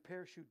say if your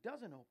parachute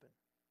doesn't open?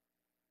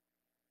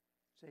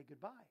 Say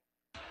goodbye.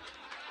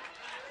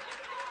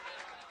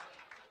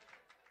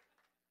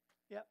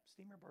 Yep,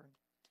 steamer burn.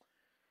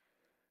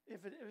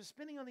 If it was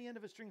spinning on the end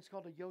of a string, it's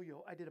called a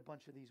yo-yo. I did a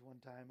bunch of these one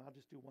time. I'll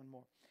just do one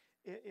more.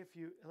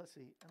 Let's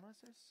see,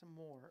 unless there's some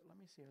more. Let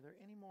me see, are there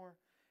any more?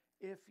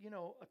 If,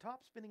 a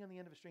top spinning on the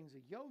end of a string is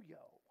a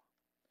yo-yo.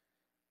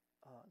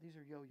 These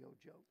are yo-yo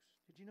jokes.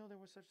 Did you know there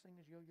was such thing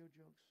as yo-yo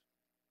jokes?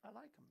 I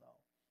like them,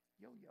 though.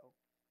 Yo-yo.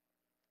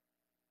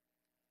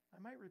 I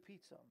might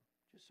repeat some,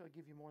 just so I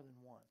give you more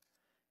than one.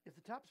 If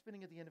the top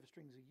spinning at the end of a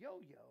string is a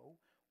yo-yo,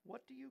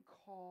 what do you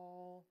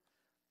call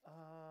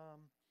a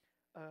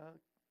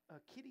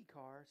kiddie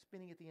car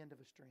spinning at the end of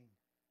a string?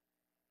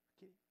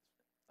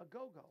 A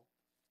go-go,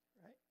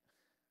 right?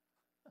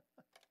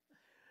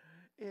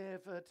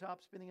 If a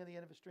top spinning at the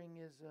end of a string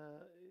is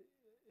a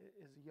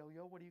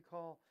yo-yo, what do you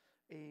call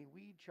a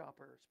weed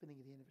chopper spinning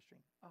at the end of a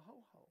string? A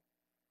ho-ho.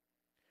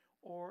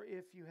 Or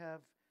if you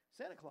have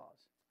Santa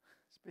Claus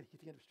spinning at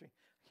the end of a string,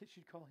 I guess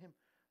you'd call him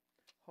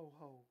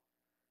ho-ho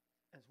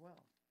as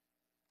well.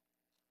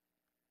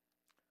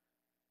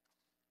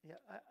 Yeah,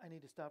 I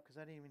need to stop because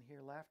I didn't even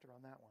hear laughter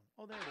on that one.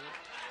 Oh, there it is.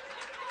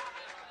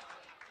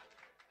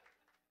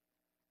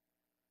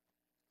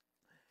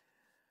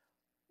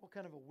 What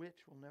kind of a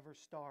witch will never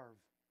starve?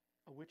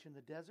 A witch in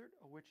the desert,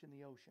 a witch in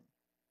the ocean?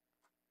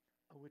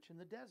 A witch in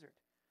the desert,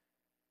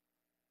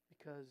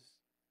 because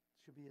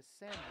Should be a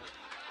sandwich.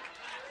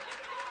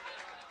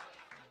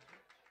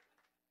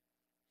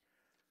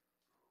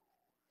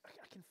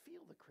 I can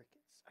feel the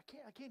crickets.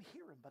 I can't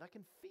hear them, but I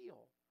can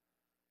feel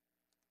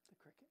the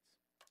crickets.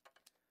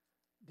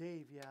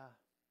 Dave, yeah.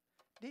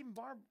 Dave and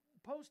Barb,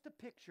 post a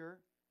picture,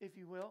 if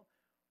you will,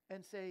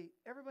 and say,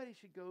 everybody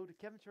should go to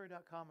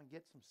kevinshorey.com and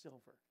get some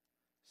silver.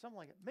 Something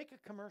like it. Make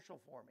a commercial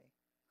for me.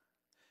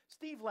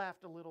 Steve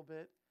laughed a little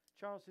bit.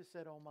 Charles just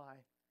said, oh my.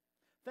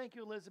 Thank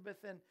you,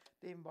 Elizabeth and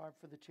Dave and Barb,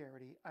 for the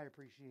charity. I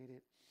appreciate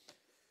it.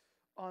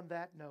 On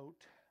that note,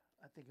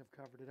 I think I've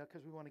covered it up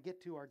because we want to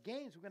get to our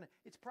games.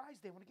 It's prize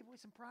day. I want to give away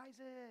some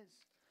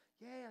prizes.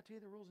 Yeah, I'll tell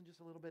you the rules in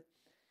just a little bit.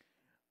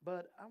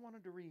 But I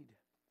wanted to read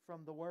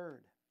from the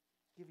Word.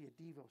 Give you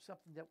a Devo,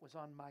 something that was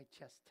on my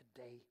chest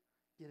today.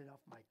 Get it off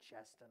my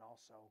chest and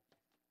also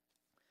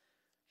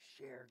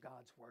share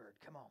God's Word.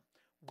 Come on.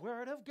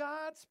 Word of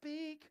God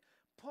speak,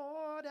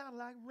 poured out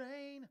like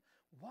rain,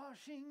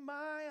 washing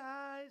my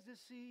eyes to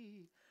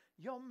see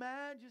your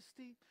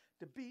majesty,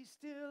 to be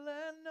still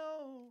and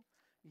know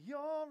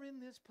you're in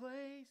this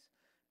place.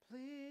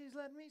 Please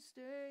let me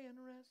stay and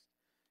rest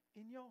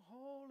in your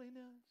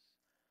holiness.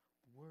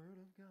 Word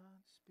of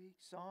God speak.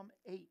 Psalm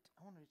 8.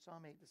 I want to read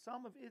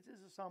Psalm 8. It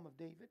is a Psalm of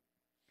David.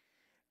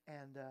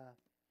 And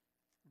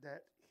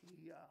that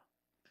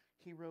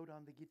he wrote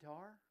on the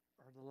guitar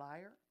or the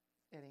lyre.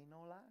 It ain't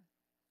no lie.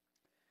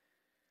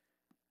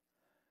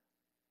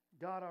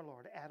 God our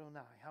Lord,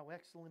 Adonai, how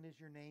excellent is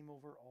your name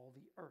over all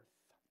the earth.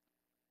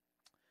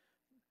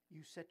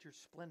 You set your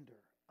splendor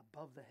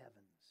above the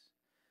heavens.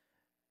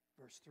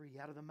 Verse 3,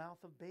 out of the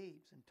mouth of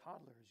babes and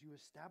toddlers, you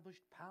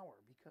established power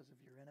because of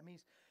your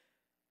enemies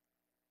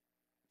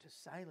to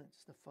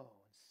silence the foe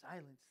and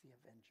silence the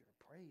avenger.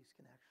 Praise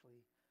can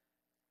actually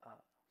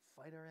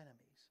fight our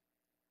enemies.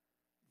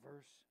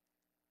 Verse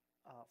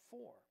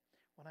 4,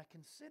 when I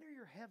consider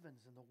your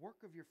heavens and the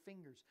work of your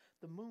fingers,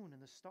 the moon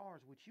and the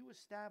stars which you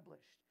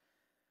established.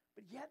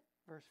 But yet,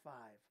 verse 5,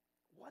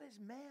 what is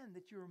man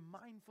that you are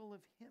mindful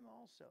of him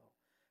also,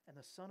 and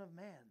the Son of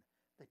Man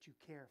that you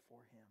care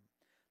for him?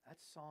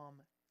 That's Psalm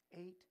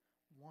 8,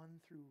 1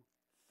 through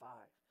 5.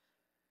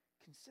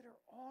 Consider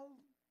all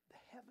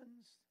the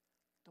heavens,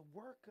 the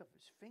work of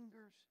his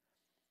fingers.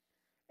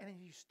 And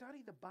as you study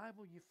the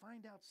Bible, you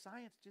find out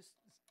science just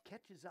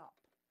catches up.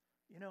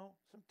 You know,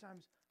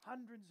 sometimes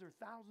hundreds or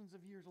thousands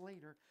of years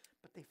later,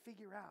 but they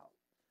figure out,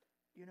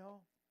 you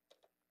know,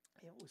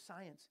 with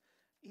science,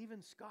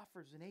 even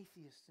scoffers and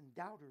atheists and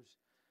doubters,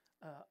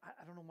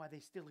 I don't know why they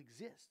still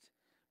exist,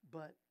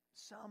 but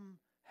some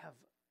have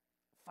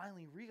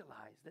finally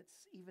realized that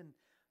even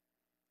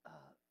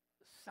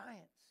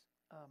science,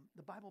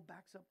 the Bible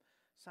backs up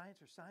science,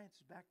 or science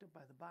is backed up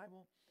by the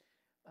Bible.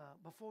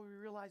 Before we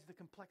realize the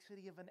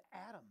complexity of an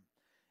atom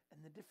and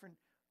the different,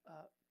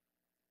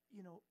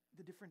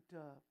 the different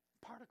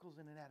particles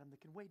in an atom that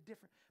can weigh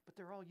different, but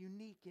they're all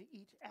unique in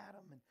each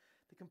atom, and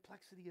the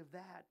complexity of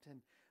that,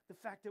 and the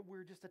fact that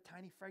we're just a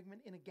tiny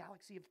fragment in a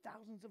galaxy of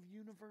thousands of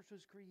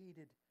universes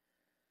created.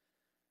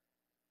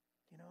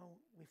 You know,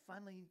 we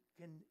finally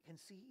can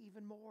see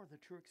even more the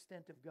true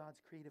extent of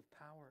God's creative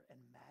power and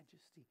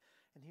majesty.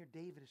 And here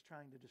David is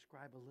trying to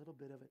describe a little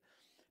bit of it.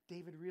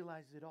 David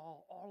realizes it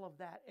all of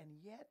that, and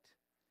yet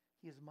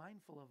he is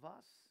mindful of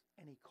us,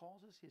 and he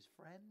calls us his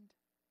friend.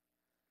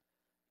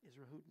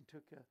 Israel Houghton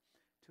took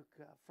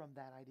from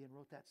that idea and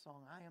wrote that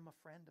song, I am a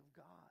friend of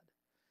God.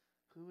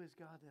 Who is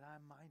God that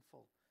I'm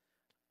mindful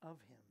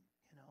of him,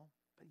 you know?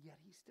 But yet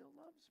he still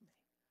loves me.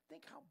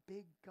 Think how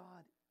big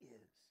God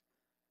is.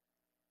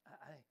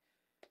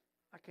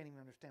 I can't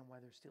even understand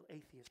why there's still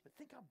atheists, but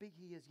think how big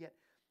he is, yet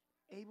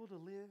able to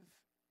live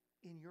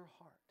in your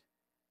heart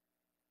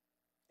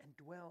and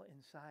dwell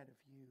inside of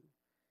you.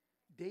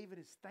 David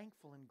is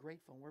thankful and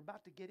grateful. And we're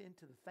about to get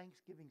into the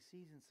Thanksgiving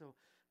season, so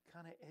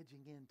kind of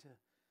edging into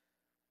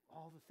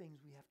all the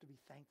things we have to be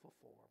thankful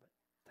for. But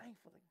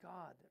thankful that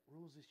God that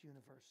rules this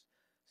universe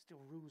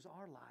still rules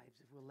our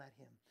lives if we'll let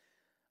him.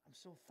 I'm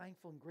so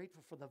thankful and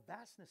grateful for the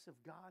vastness of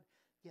God,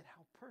 yet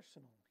how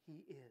personal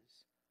he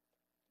is.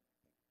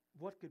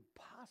 What could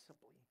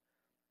possibly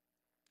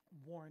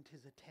warrant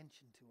his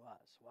attention to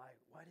us? Why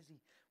is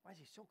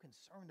he so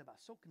concerned about,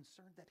 so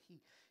concerned that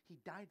he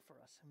died for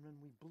us? And when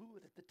we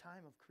blew it at the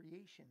time of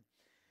creation,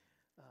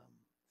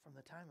 from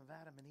the time of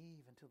Adam and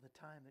Eve until the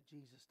time that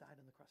Jesus died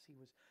on the cross, he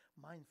was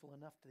mindful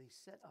enough to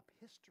set up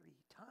history,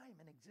 time,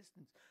 and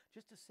existence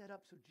just to set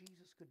up so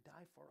Jesus could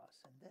die for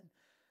us, and then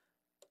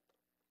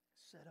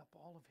set up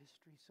all of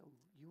history so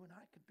you and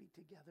I could be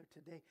together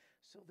today,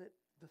 so that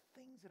the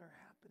things that are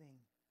happening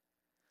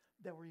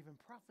that were even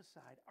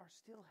prophesied are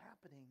still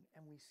happening,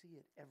 and we see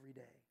it every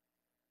day.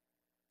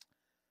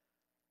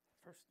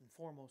 First and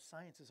foremost,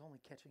 science is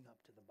only catching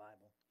up to the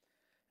Bible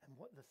and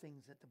what the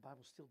things that the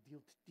Bible still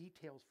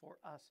details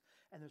for us,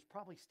 and there's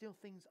probably still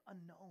things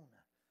unknown.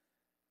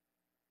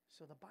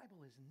 So the Bible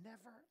is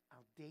never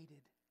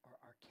outdated or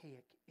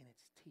archaic in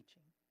its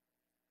teaching.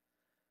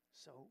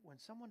 So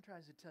when someone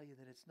tries to tell you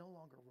that it's no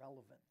longer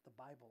relevant, the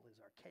Bible is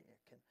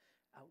archaic and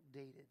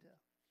outdated,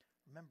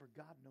 Remember,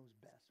 God knows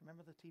best.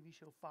 Remember the TV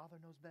show Father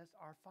Knows Best?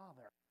 Our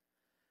Father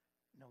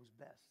knows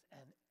best.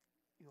 And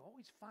you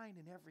always find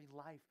in every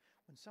life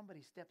when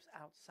somebody steps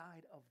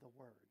outside of the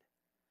Word,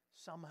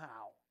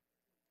 somehow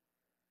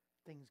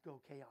things go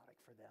chaotic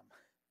for them.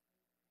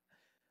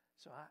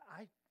 So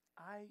I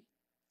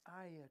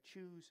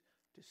choose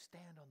to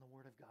stand on the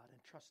Word of God and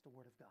trust the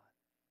Word of God.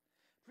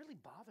 It really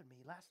bothered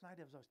me last night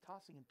as I was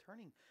tossing and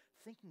turning,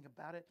 thinking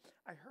about it.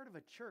 I heard of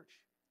a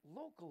church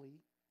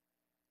locally,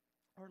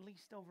 or at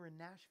least over in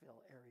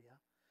Nashville area,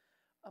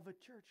 of a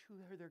church who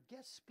their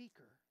guest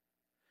speaker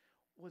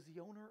was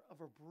the owner of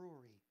a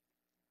brewery.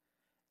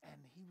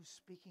 And he was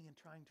speaking and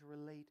trying to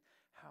relate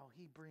how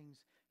he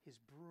brings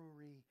his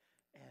brewery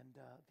and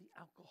the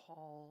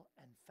alcohol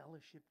and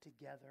fellowship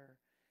together.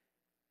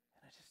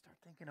 And I just start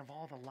thinking of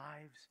all the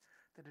lives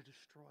that are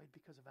destroyed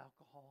because of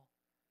alcohol.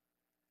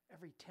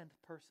 Every 10th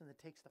person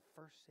that takes the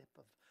first sip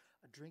of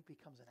a drink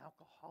becomes an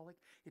alcoholic.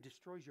 It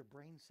destroys your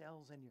brain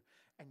cells and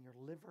your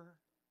liver.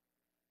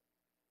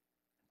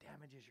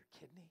 Damages your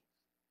kidney.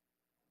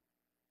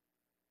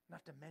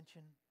 Not to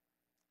mention,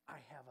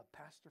 I have a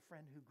pastor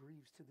friend who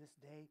grieves to this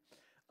day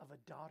of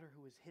a daughter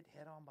who was hit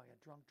head on by a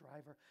drunk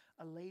driver,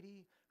 a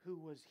lady who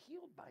was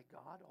healed by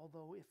God,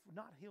 although if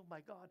not healed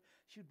by God,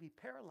 she would be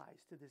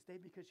paralyzed to this day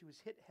because she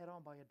was hit head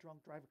on by a drunk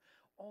driver.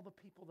 All the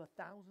people, the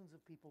thousands of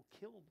people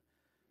killed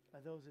by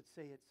those that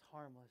say it's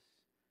harmless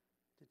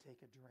to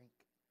take a drink.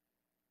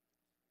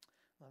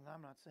 Well,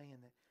 I'm not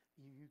saying that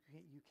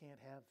you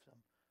can't have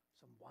some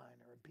wine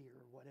or a beer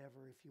or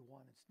whatever if you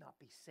want and not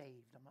be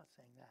saved. I'm not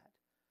saying that.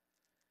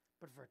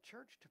 But for a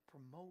church to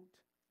promote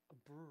a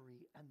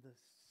brewery and the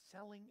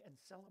selling and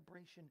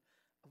celebration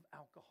of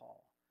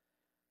alcohol,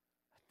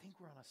 I think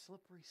we're on a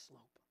slippery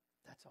slope.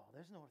 That's all.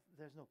 There's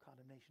no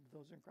condemnation to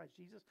those who are in Christ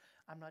Jesus.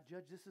 I'm not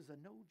judged. This is a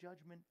no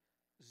judgment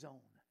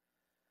zone.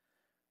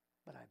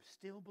 But I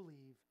still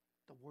believe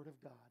the Word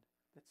of God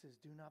that says,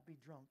 do not be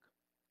drunk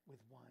with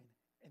wine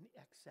in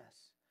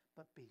excess,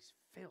 but be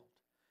filled.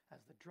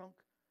 As the drunk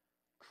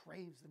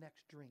craves the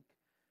next drink,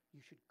 you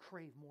should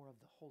crave more of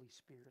the Holy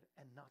Spirit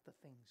and not the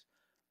things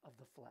of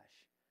the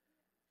flesh.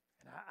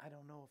 And I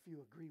don't know if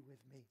you agree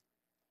with me.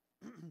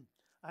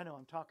 I know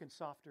I'm talking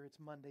softer. It's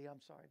Monday. I'm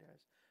sorry,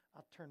 Darius.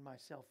 I'll turn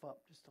myself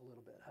up just a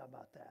little bit. How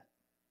about that?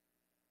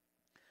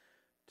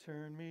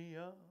 Turn me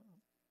up.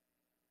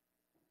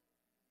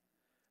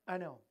 I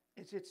know.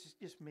 It's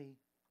just me.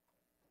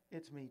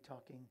 It's me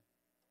talking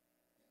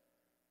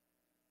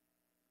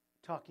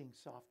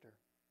softer.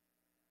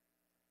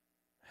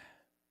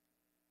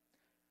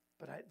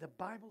 But the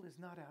Bible is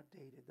not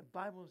outdated. The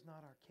Bible is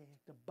not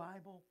archaic. The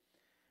Bible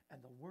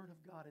and the Word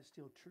of God is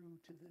still true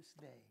to this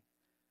day.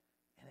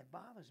 And it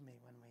bothers me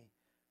when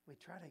we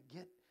try to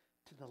get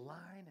to the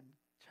line and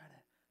try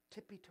to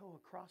tippy-toe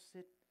across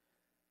it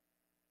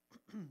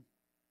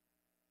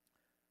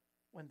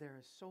when there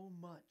is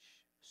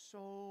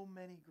so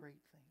many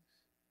great things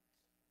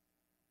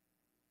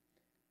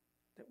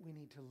that we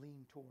need to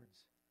lean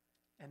towards,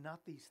 and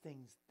not these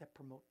things that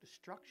promote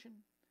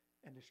destruction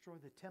and destroy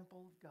the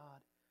temple of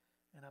God,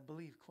 and I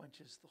believe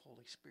quenches the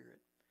Holy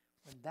Spirit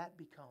when that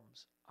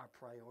becomes our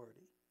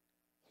priority.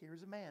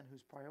 Here's a man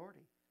whose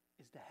priority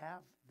is to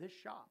have this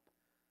shop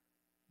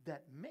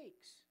that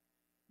makes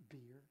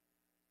beer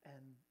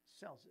and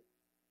sells it.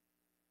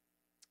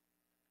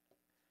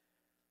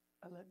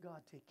 I let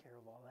God take care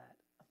of all that.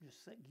 I'm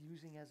just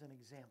using as an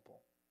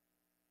example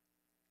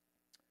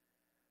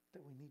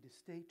that we need to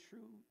stay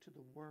true to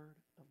the Word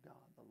of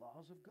God. The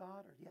laws of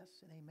God are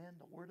yes and amen.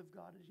 The Word of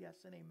God is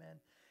yes and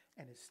amen.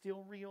 And is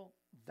still real,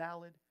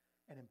 valid,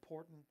 and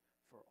important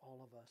for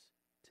all of us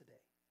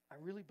today. I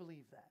really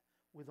believe that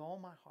with all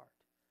my heart.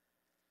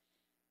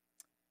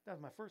 That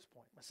was my first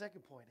point. My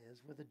second point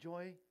is, with a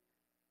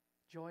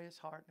joyous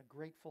heart and a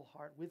grateful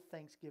heart, with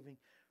thanksgiving,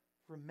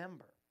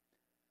 remember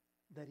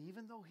that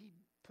even though He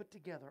put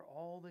together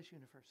all this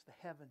universe, the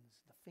heavens,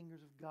 the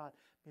fingers of God,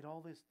 made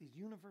all these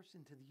universe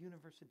into the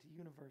universe into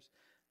universe,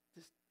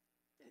 it's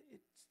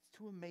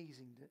too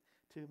amazing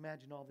to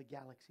imagine all the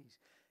galaxies.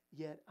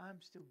 Yet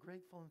I'm still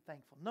grateful and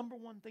thankful. Number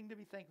one thing to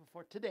be thankful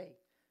for today,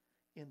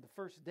 in the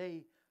first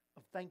day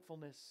of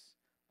thankfulness,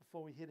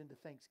 before we hit into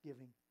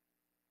Thanksgiving,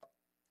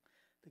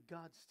 that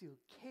God still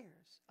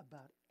cares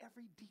about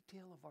every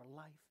detail of our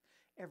life.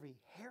 Every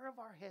hair of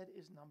our head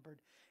is numbered.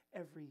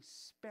 Every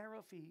sparrow,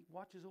 if He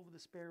watches over the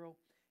sparrow,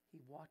 He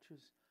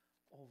watches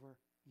over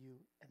you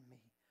and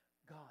me.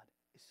 God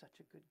is such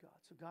a good God.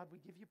 So God, we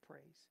give you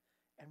praise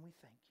and we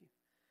thank you.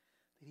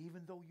 That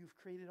even though you've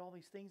created all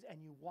these things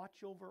and you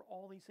watch over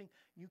all these things,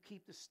 you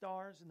keep the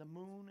stars and the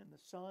moon and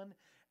the sun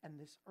and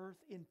this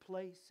earth in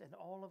place and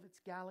all of its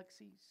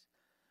galaxies.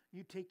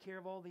 You take care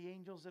of all the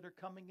angels that are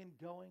coming and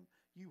going.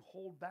 You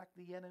hold back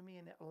the enemy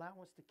and allow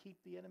us to keep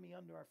the enemy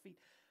under our feet.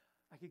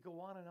 I could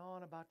go on and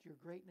on about your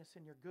greatness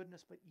and your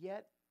goodness, but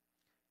yet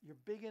you're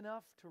big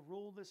enough to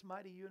rule this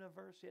mighty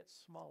universe, yet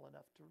small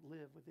enough to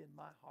live within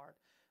my heart.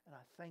 And I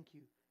thank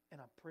you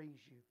and I praise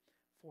you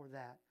for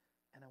that.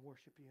 And I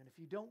worship you. And if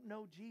you don't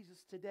know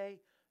Jesus today,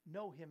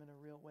 know Him in a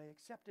real way.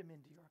 Accept Him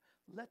into your heart.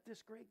 Let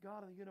this great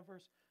God of the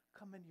universe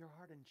come into your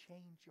heart and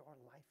change your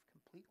life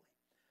completely.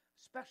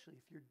 Especially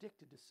if you're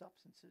addicted to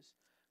substances,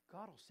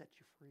 God will set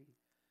you free.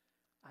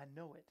 I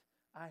know it.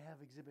 I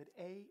have exhibit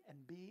A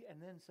and B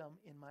and then some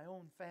in my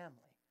own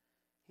family.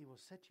 He will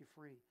set you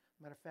free.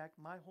 Matter of fact,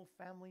 my whole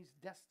family's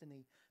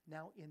destiny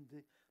now in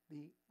the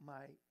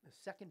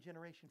second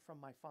generation from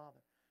my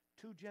father.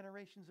 2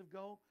 generations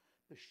ago,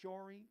 the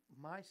Shorey,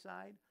 my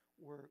side,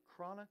 were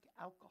chronic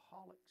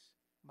alcoholics.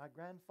 My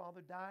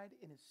grandfather died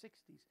in his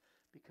 60s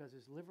because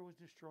his liver was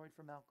destroyed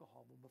from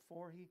alcohol. But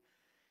before he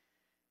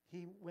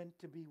went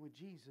to be with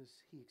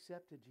Jesus, he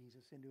accepted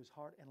Jesus into his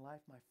heart and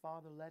life. My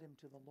father led him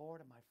to the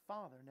Lord, and my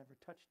father never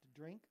touched a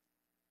drink.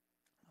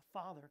 My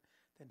father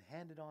then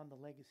handed on the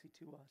legacy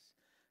to us.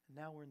 And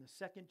now we're in the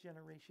second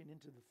generation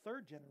into the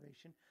third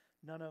generation.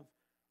 None of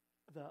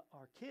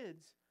our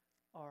kids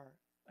are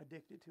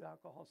addicted to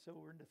alcohol, so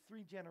we're into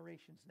 3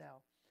 generations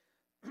now,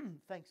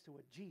 thanks to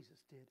what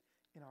Jesus did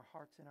in our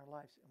hearts and our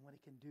lives and what he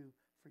can do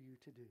for you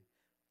to do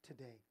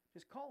today.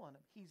 Just call on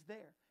him. He's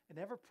there. An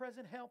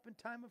ever-present help in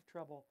time of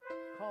trouble.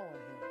 Call on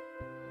him.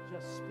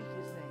 Just speak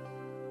his name.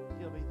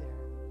 He'll be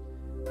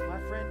there. My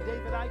friend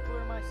David Eichler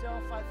and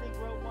myself, I think,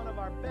 wrote one of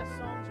our best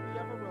songs we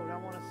ever wrote. I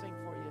want to sing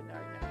for you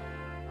right now.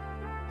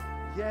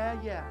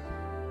 Yeah.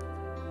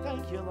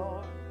 Thank you,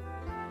 Lord.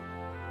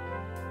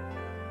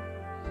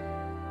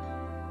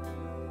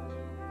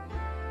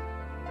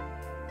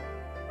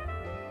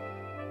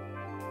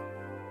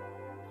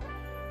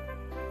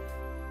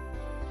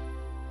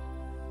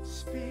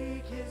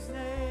 Speak his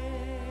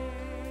name.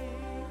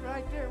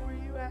 Right there where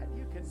you at,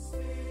 you can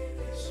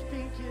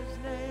speak his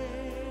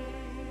name.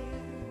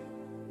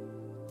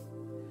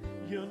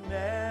 You'll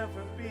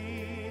never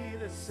be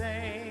the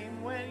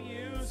same when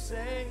you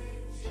say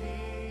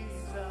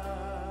Jesus.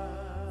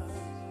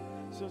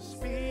 So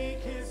speak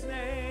his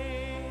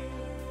name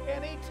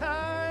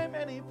anytime,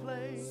 any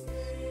place.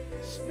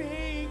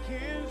 Speak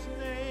his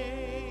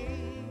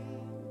name.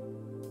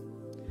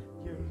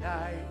 Your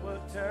night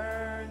will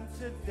turn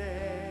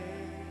today.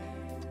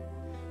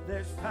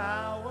 There's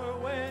power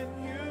when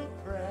you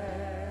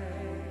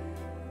pray.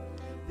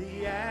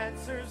 The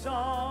answer's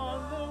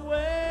on the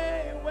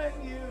way when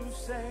you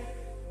say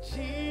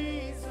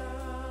Jesus.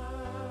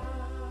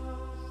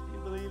 Do you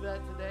believe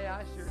that today?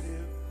 I sure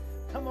do.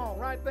 Come on,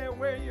 right there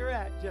where you're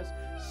at, just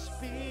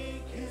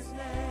speak his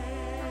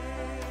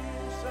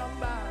name.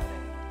 Somebody,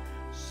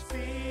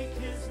 speak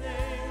his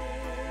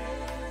name.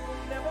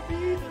 You'll never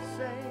be the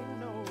same,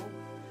 no.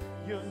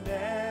 You'll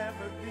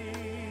never be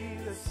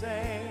the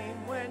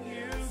same when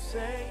you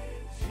say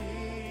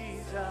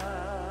Jesus.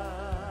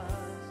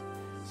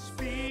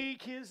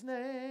 Speak his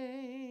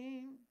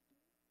name.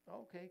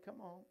 Okay,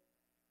 come on.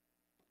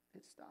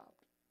 It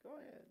stopped. Go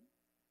ahead.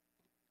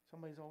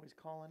 Somebody's always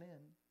calling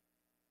in.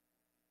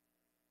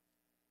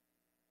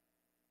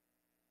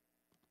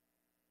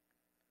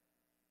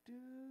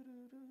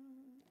 Do-do-do.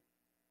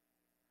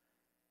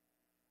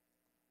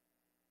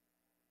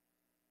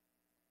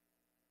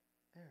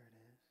 There it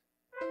is.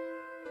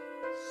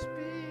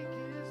 Speak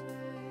his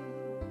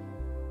name.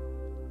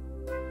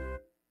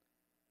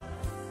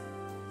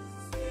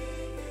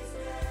 Speak his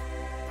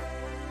name.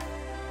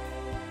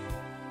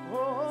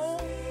 Oh,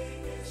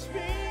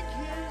 speak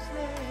his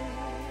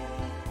name.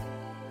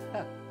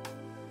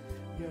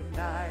 Your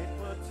night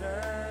will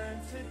turn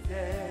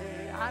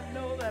today. I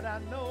know that I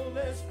know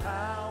there's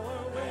power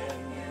when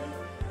you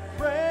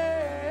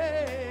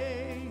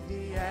pray.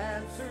 The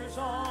answer's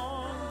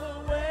on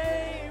the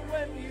way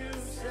when you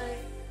say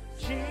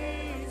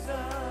Jesus.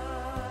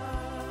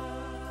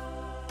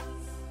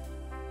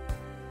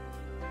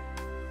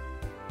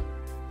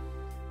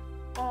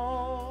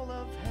 All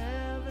of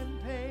heaven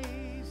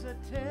pays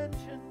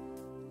attention,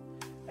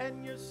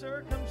 and your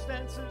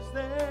circumstances,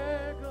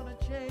 they're gonna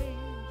change.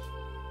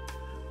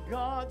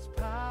 God's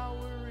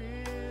power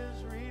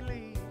is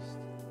released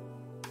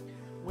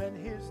when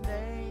his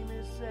name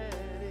is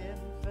said in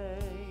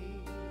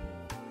faith.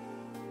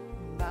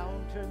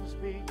 Mountains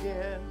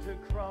begin to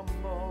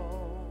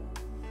crumble.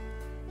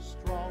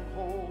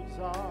 Strongholds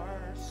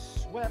are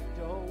swept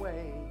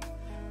away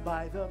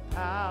by the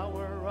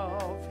power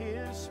of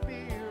his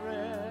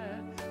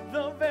Spirit.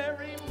 The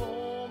very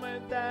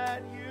moment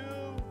that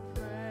you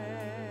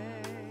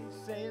pray,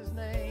 say his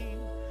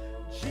name,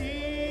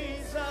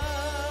 Jesus.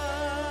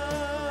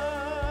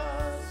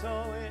 So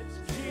it's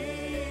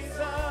Jesus,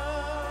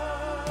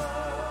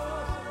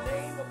 the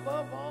name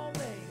above all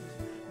names,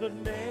 the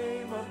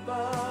name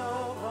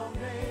above all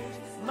names,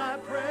 my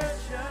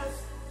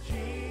precious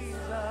Jesus.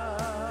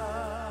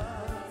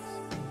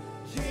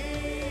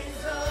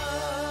 Jesus,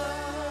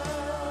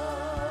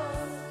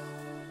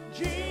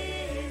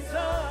 Jesus.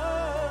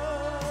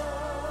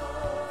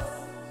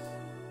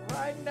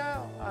 Right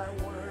now I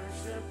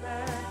worship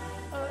and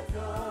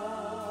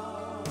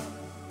adore.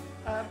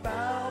 I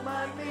bow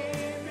my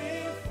knee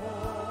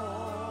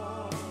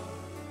before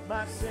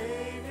my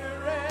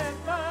Savior and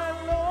my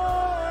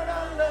Lord.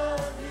 I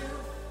love you,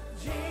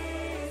 Jesus.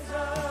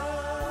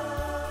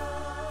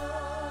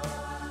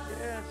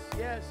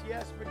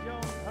 Yes, Brother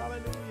Jones.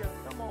 Hallelujah.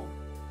 Come on.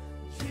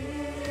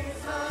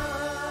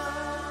 Jesus.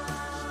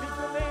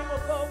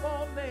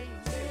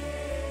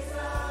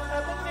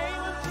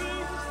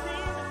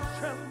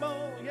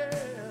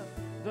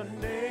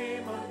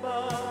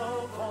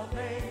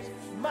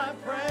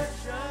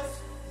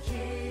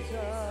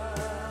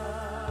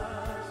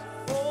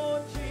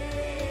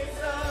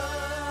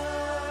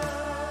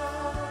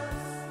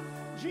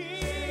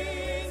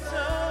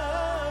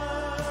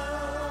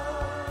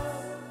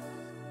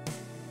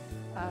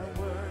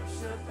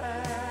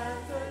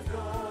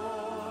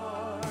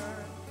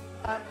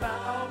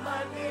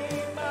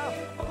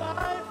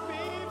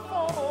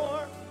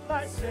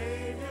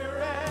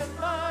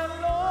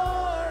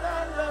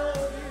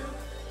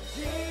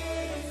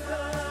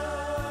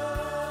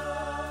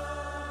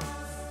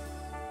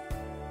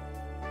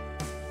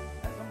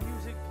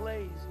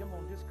 Come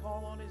on, just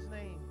call on his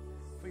name.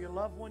 For your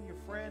loved one, your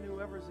friend,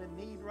 whoever's in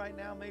need right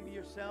now, maybe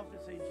yourself,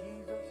 just say,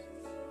 Jesus,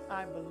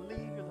 I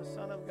believe you're the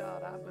Son of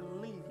God. I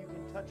believe you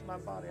can touch my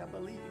body. I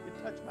believe you can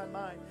touch my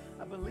mind.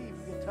 I believe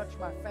you can touch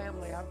my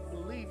family. I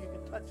believe you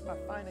can touch my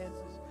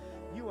finances.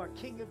 You are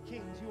King of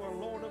Kings. You are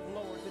Lord of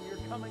Lords, and you're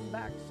coming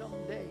back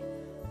someday.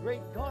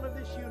 Great God of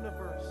this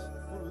universe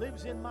who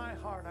lives in my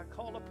heart, I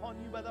call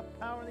upon you by the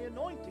power and the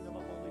anointing of the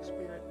Holy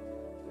Spirit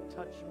to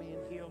touch me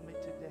and heal me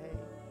today.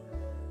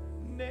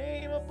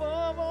 Name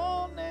above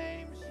all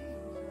names, Jesus.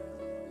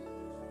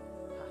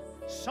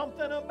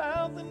 Something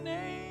about the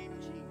name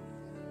Jesus.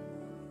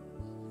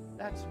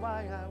 That's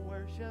why I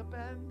worship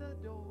and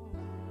adore.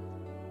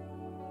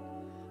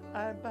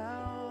 I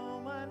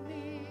bow my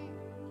knee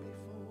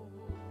before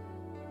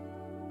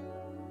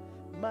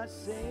my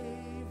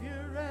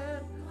Savior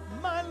and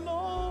my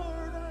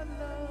Lord. I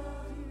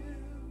love you,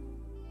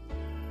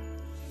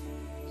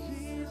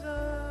 Jesus.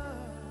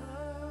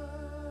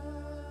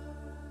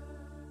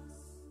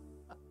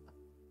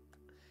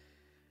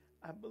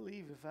 I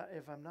believe,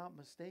 if I'm not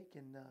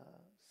mistaken,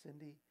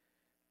 Cindy,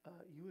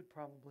 you would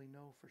probably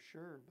know for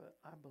sure, but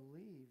I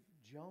believe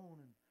Joan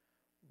and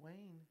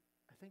Wayne,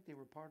 I think they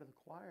were part of the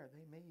choir.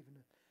 They may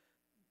even,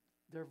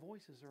 their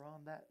voices are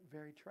on that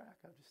very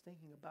track. I was just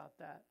thinking about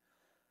that.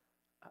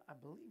 I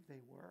believe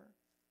they were.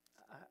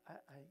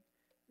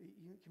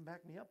 You can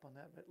back me up on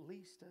that, but at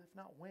least, if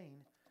not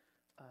Wayne,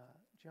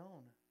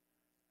 Joan,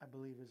 I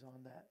believe, is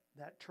on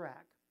that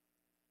track.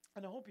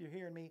 And I hope you're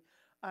hearing me.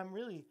 I'm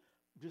really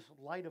just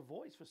light of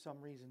voice for some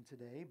reason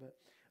today, but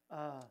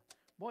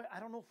boy,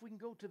 I don't know if we can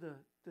go to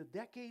the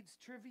decades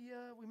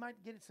trivia. We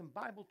might get some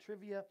Bible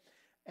trivia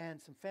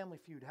and some Family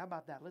Feud. How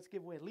about that? Let's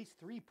give away at least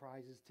 3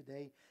 prizes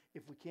today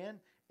if we can.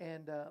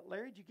 And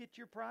Larry, did you get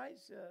your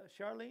prize?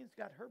 Charlene's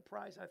got her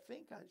prize, I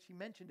think. She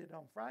mentioned it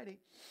on Friday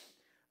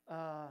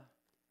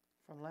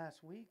from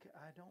last week.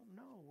 I don't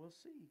know. We'll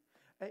see.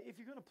 If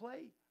you're going to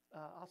play,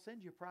 I'll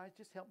send you a prize.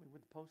 Just help me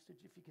with the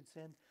postage. If you can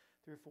send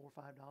 $3 or $4 or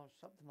 $5,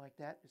 something like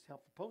that, just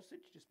help for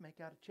postage. Just make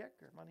out a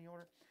check or money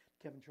order,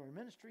 Kevin Shorey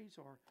Ministries,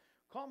 or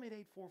call me at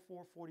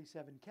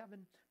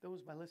 844-47-KEVIN.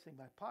 Those by listening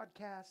by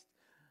podcast.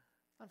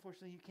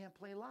 Unfortunately, you can't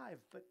play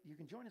live, but you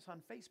can join us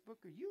on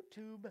Facebook or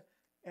YouTube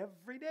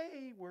every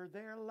day. We're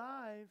there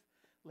live.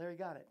 Larry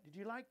got it. Did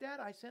you like that?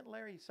 I sent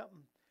Larry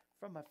something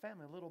from my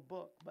family, a little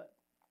book, but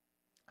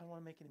I don't want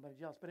to make anybody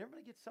jealous. But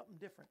everybody gets something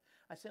different.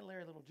 I sent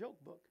Larry a little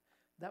joke book.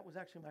 That was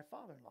actually my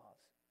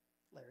father-in-law's.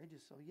 Larry,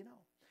 just so you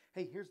know.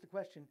 Hey, here's the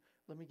question.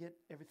 Let me get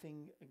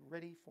everything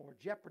ready for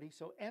Jeopardy.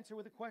 So answer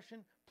with a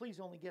question.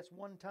 Please only guess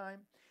one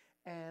time.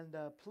 And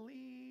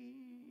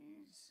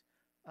please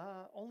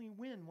only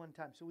win one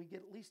time. So we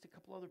get at least a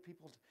couple other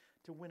people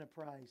to win a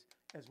prize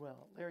as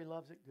well. Larry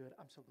loves it. Good.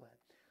 I'm so glad.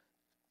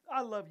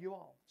 I love you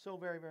all so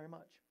very, very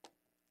much.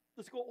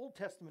 Let's go Old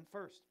Testament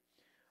first.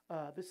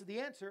 This is the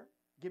answer.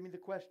 Give me the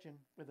question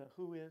with a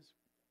who is,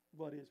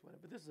 what is,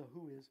 whatever. But this is a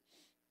who is.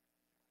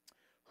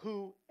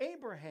 Who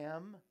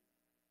Abraham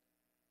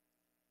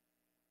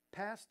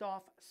passed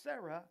off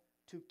Sarah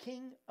to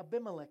King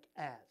Abimelech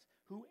as.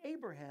 Who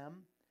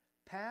Abraham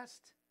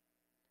passed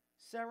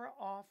Sarah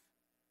off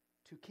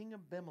to King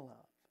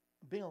Abimelech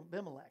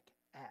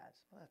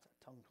as. Well, that's a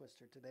tongue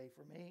twister today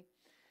for me.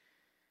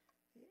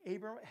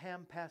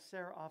 Abraham passed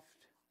Sarah off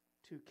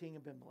to King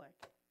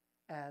Abimelech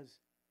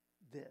as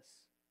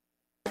this.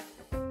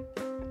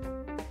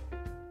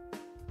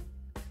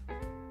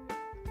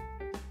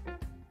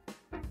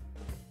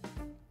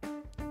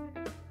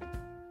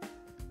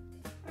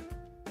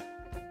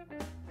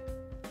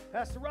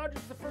 Pastor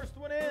Rogers, the first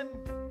one in.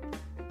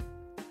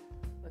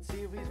 Let's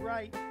see if he's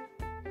right.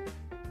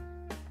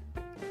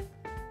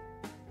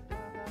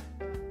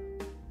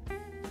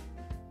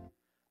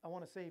 I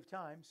want to save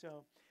time,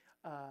 so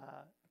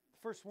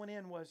first one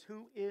in was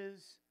who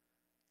is,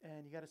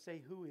 and you got to say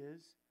who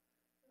is.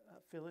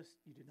 Phyllis,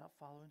 you did not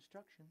follow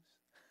instructions.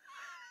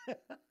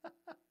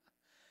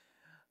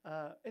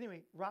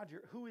 Anyway,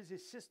 Roger, who is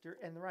his sister?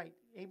 And right,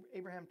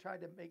 Abraham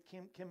tried to make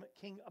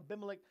King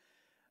Abimelech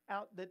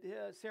out that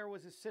Sarah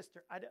was his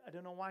sister. I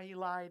don't know why he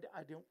lied.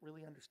 I don't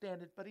really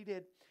understand it, but he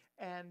did.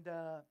 And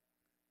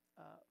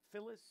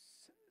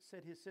Phyllis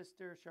said his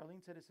sister.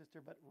 Charlene said his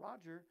sister. But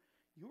Roger,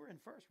 you were in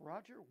first.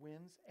 Roger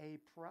wins a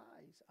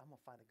prize. I'm going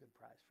to find a good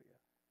prize for you,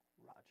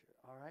 Roger.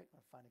 All right? I'm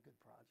going to find a good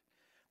prize.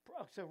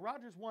 So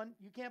Roger's won.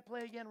 You can't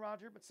play again,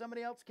 Roger, but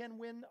somebody else can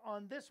win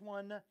on this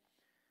one.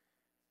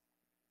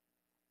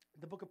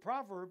 The book of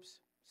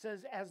Proverbs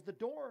says, as the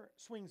door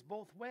swings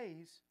both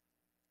ways,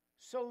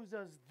 so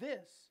does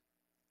this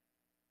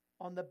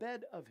on the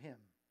bed of him.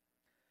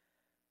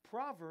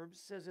 Proverbs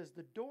says, as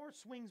the door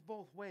swings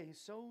both ways,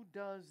 so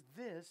does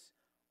this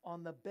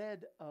on the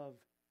bed of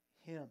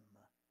him.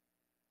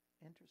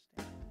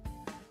 Interesting.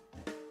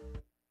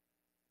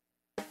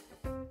 It's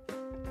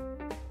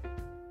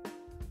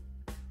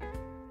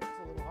a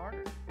little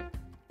harder.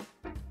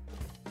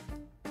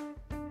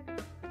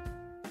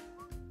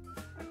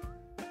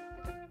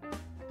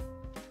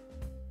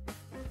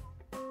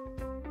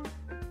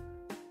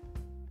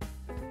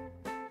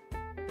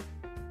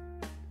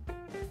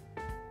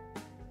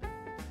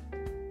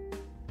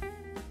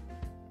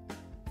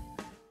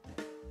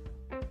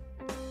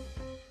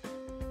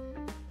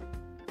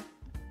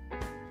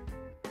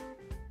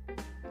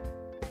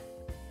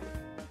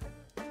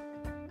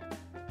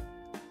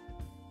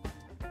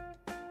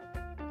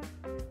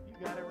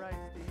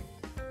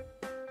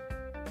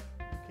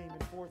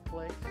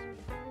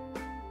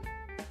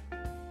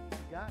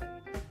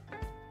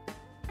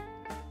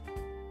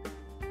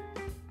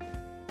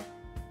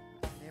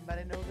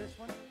 Anybody know this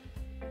one?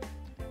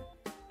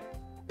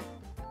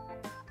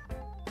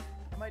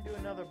 I might do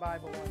another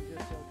Bible one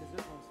just so, because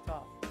this one's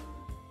tough.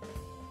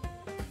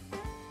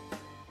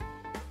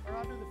 Or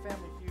I'll do the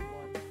Family Feud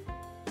one.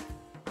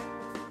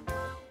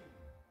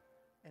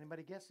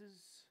 Anybody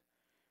guesses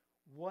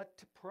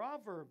what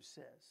Proverbs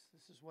says?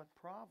 This is what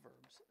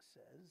Proverbs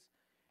says.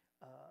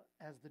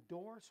 As the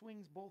door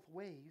swings both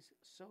ways,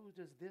 so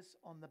does this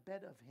on the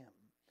bed of him.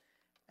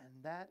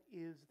 And that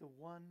is the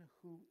one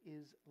who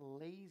is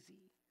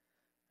lazy.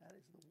 That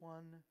is the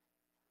one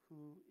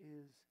who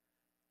is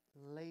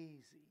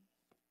lazy.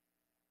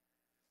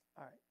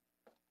 All right,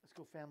 let's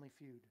go Family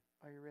Feud.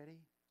 Are you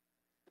ready?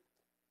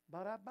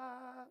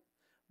 Ba-da-ba,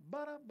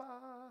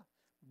 ba-da-ba,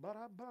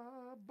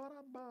 ba-da-ba,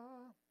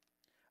 ba-da-ba.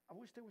 I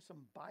wish there was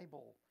some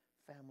Bible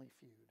Family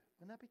Feud.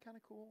 Wouldn't that be kind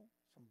of cool?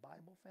 Some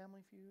Bible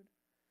Family Feud?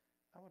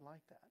 I would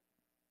like that.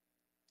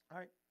 All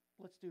right,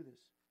 let's do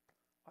this.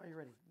 Are you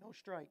ready? No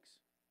strikes.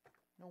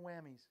 No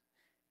whammies.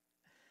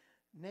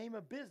 Name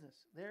a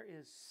business. There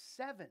is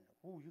 7.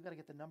 Ooh, you got to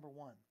get the number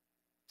 1.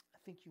 I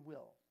think you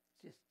will.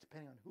 Just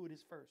depending on who it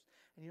is first.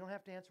 And you don't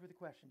have to answer with a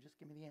question. Just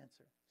give me the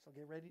answer. So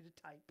get ready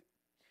to type.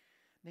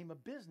 Name a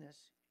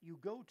business you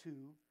go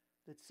to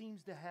that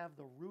seems to have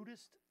the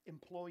rudest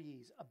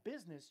employees. A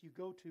business you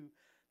go to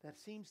that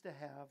seems to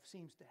have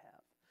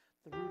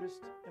the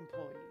rudest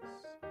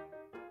employees.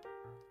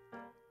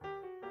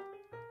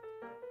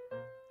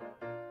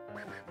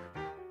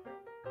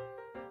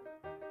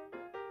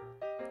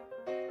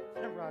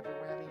 Roger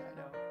Whammy, I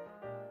know.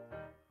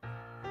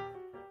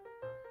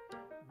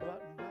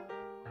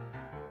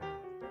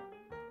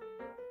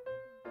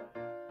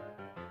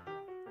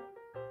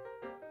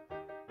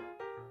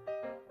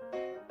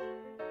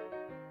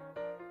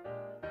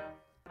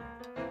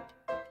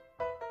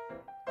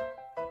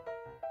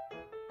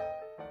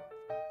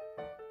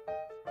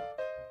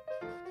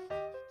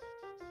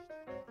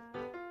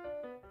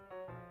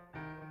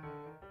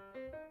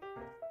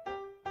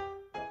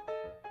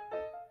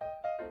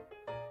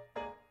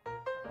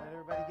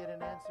 Get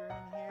an answer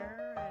in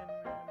here, and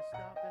we're going to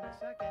stop in a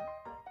second.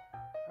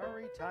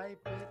 Hurry,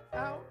 type it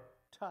out.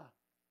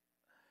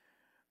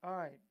 All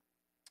right.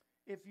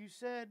 If you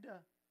said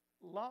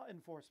law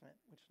enforcement,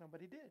 which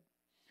nobody did,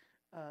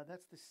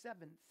 that's the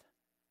 7th.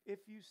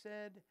 If you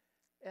said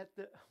at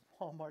the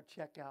Walmart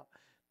checkout,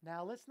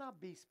 now let's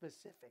not be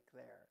specific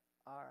there.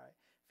 All right.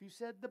 If you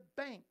said the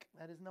bank,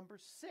 that is number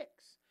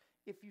 6.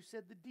 If you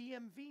said the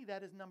DMV,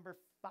 that is number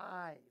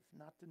 5,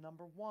 not the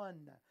number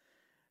 1.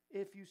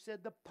 If you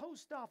said the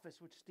post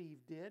office, which Steve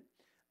did,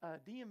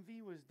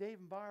 DMV was Dave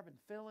and Barb and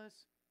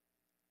Phyllis.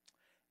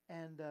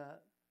 And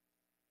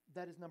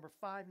that is number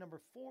 5.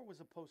 Number 4 was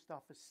a post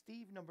office.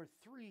 Steve, number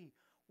 3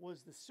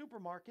 was the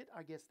supermarket.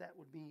 I guess that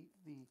would be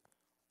the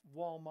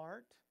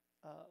Walmart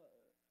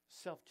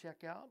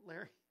self-checkout,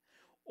 Larry.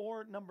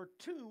 Or number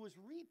 2 was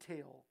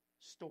retail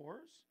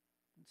stores.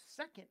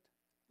 Second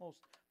most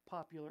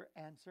popular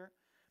answer.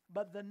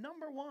 But the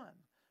number 1,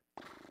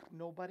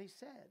 nobody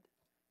said.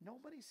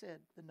 Nobody said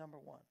the number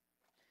 1.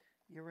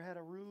 You ever had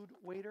a rude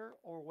waiter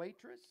or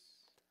waitress?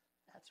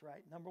 That's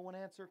right. Number 1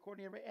 answer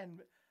according to everybody.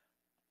 And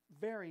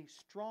very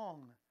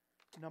strong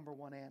number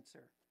 1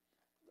 answer.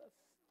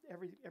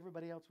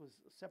 Everybody else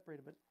was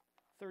separated, but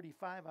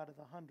 35 out of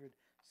the 100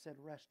 said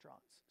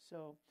restaurants.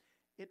 So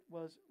it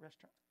was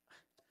restaurant.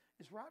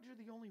 Is Roger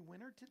the only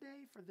winner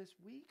today for this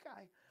week?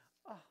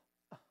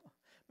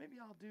 Maybe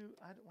I'll do,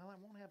 I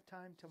won't have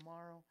time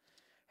tomorrow.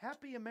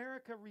 Happy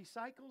America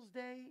Recycles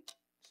Day.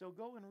 So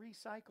go and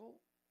recycle,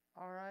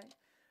 all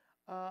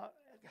right?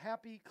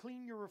 Happy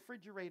Clean Your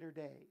Refrigerator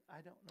Day.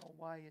 I don't know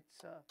why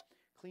it's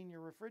Clean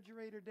Your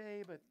Refrigerator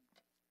Day, but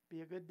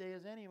be a good day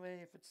as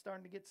anyway if it's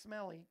starting to get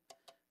smelly,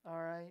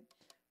 all right?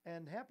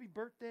 And happy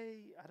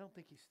birthday, I don't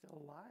think he's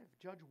still alive.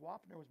 Judge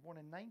Wapner was born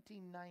in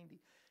 1990.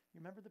 You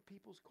remember the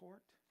People's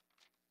Court?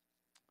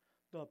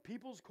 The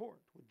People's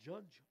Court with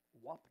Judge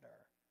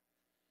Wapner.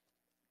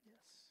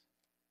 Yes.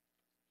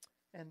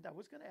 And I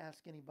was going to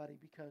ask anybody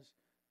because,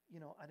 you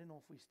know, I didn't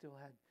know if we still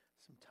had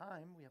some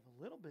time. We have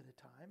a little bit of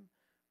time.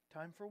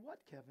 Time for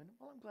what, Kevin?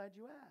 Well, I'm glad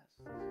you asked.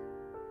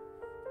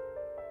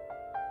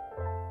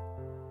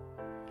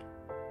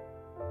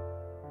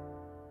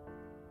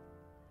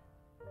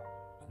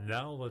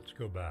 Now let's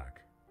go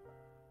back.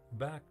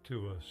 Back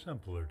to a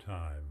simpler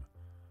time.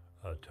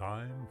 A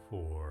time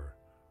for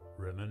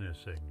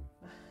reminiscing.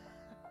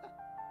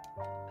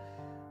 Okay.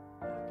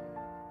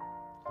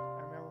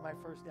 I remember my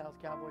first Dallas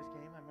Cowboys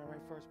game. I remember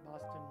my first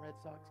Boston Red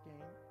Sox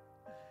game.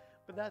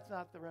 But that's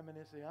not the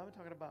reminiscing. I'm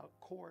talking about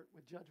court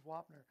with Judge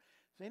Wapner.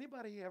 Has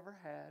anybody ever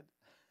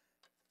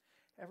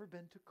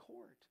been to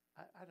court?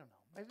 I don't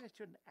know. Maybe I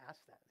shouldn't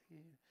ask that.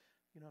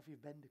 You know, if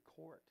you've been to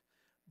court.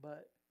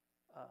 But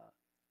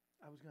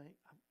I was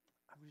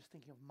just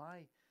thinking of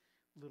my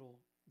little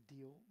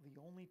deal. The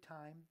only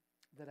time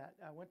that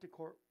I went to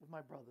court with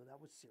my brother,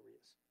 that was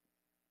serious.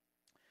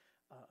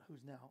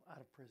 Who's now out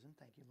of prison,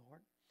 thank you,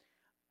 Lord.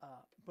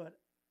 But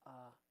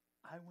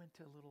I went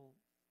to a little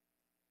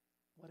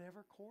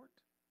whatever court,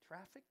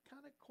 traffic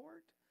kind of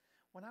court,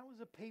 when I was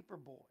a paper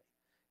boy.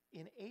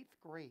 in 8th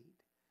grade,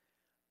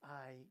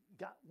 I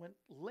went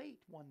late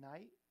one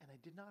night and I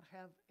did not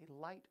have a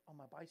light on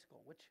my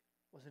bicycle, which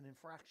was an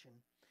infraction.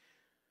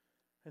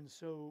 And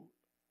so,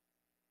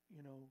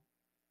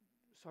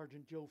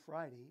 Sergeant Joe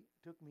Friday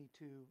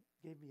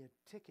gave me a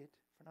ticket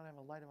for not having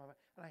a light on my bike,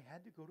 and I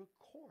had to go to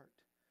court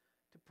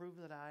to prove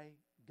that I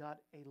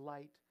got a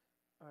light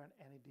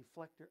and a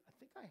deflector. I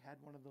think I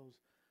had one of those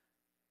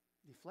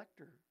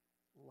deflector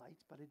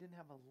lights, but I didn't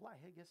have a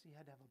light. I guess you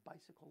had to have a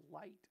bicycle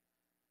light.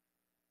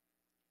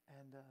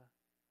 And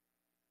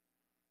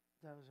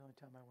that was the only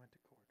time I went to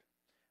court.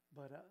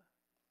 But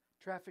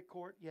traffic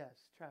court,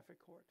 yes, traffic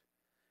court.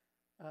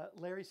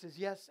 Larry says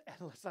yes,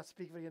 and let's not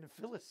speak of it again. And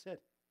Phyllis said,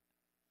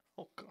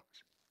 oh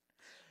gosh.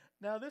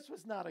 Now this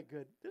was not,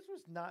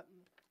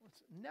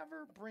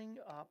 never bring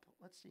up,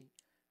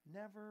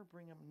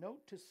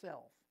 note to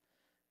self,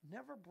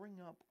 never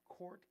bring up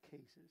court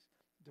cases.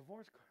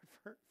 Divorce court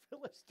for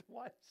Phyllis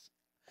twice.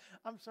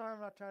 I'm sorry,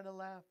 I'm not trying to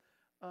laugh.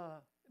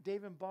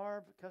 Dave and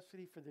Barb,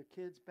 custody for their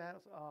kids'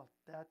 battles. Oh,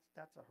 that's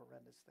a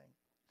horrendous thing.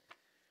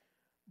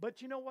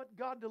 But you know what?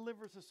 God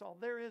delivers us all.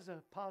 There is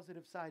a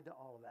positive side to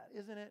all of that,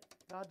 isn't it?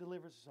 God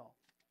delivers us all.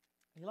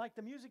 You like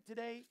the music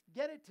today?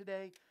 Get it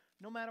today.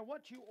 No matter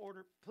what you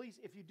order, please,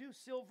 if you do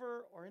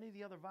silver or any of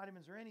the other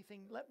vitamins or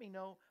anything, let me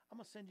know. I'm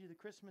going to send you the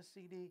Christmas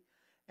CD.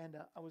 And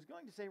I was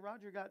going to say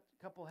Roger got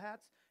a couple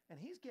hats, and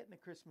he's getting a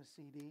Christmas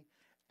CD.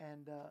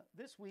 And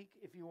this week,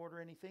 if you order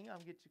anything, I'll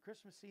get you a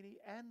Christmas CD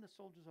and the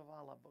Soldiers of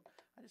Allah book.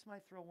 I just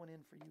might throw one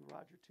in for you,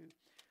 Roger, too.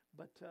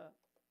 But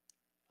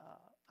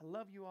I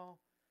love you all.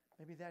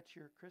 Maybe that's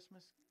your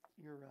Christmas,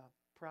 your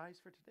prize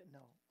for today.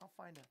 No, I'll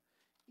find an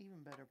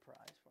even better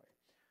prize for you.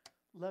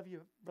 Love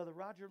you, Brother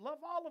Roger.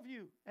 Love all of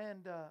you.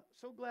 And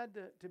so glad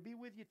to be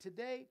with you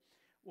today.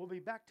 We'll be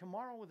back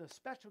tomorrow with a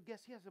special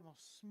guest. He has the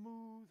most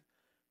smooth,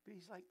 but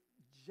he's like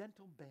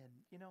gentle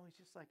Ben. He's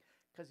just like,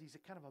 because he's a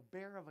kind of a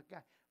bear of a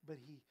guy, but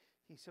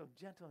he's so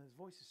gentle and his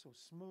voice is so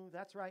smooth.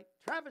 That's right.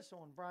 Travis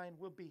Owen Bryan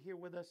will be here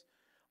with us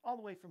all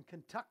the way from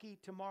Kentucky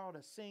tomorrow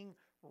to sing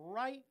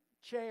Right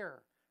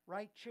Chair.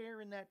 Right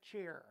chair in that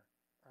chair.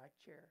 Right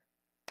chair.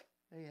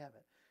 There you have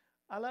it.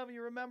 I love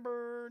you.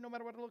 Remember, no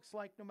matter what it looks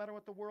like, no matter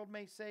what the world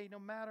may say, no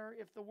matter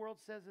if the world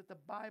says that the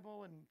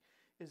Bible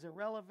is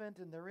irrelevant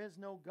and there is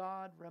no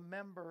God,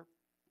 remember,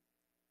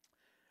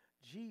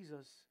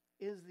 Jesus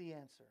is the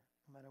answer.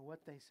 No matter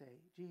what they say,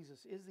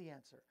 Jesus is the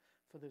answer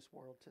for this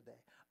world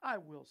today. I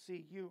will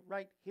see you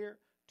right here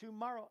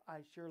tomorrow.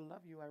 I sure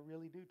love you. I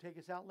really do. Take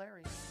us out,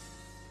 Larry.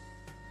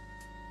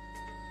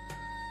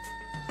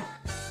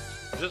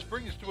 This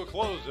brings to a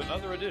close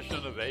another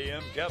edition of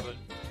AM Kevin.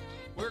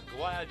 We're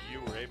glad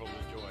you were able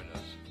to join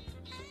us.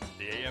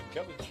 The AM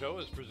Kevin Show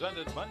is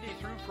presented Monday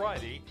through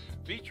Friday,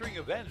 featuring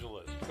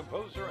evangelist,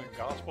 composer, and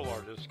gospel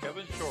artist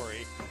Kevin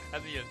Shorey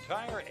and the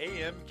entire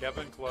AM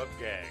Kevin Club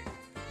gang.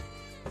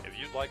 If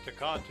you'd like to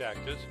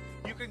contact us,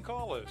 you can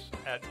call us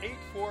at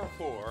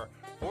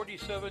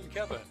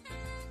 844-47-KEVIN.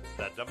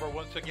 That number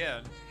once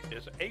again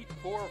is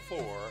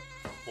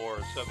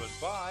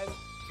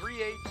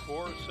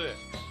 844-475-3846.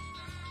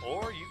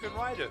 Or you can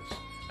write us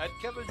at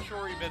Kevin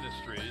Shorey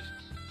Ministries,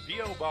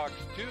 P.O. Box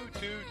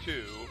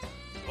 222,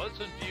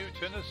 Pleasant View,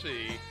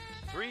 Tennessee,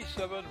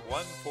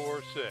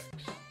 37146.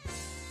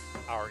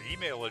 Our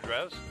email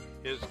address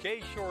is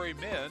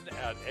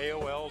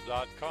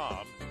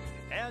kshorymen@aol.com,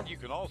 and you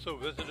can also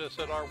visit us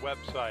at our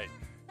website,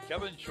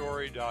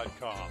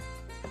 kevinshorey.com.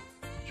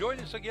 Join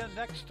us again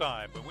next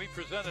time when we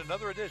present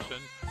another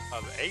edition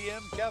of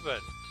AM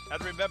Kevin.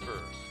 And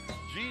remember,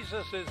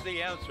 Jesus is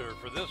the answer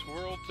for this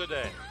world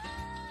today.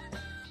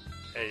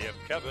 AM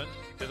Kevin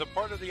is a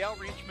part of the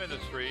outreach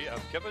ministry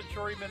of Kevin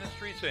Shorey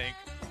Ministries, Inc.,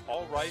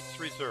 all rights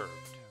reserved.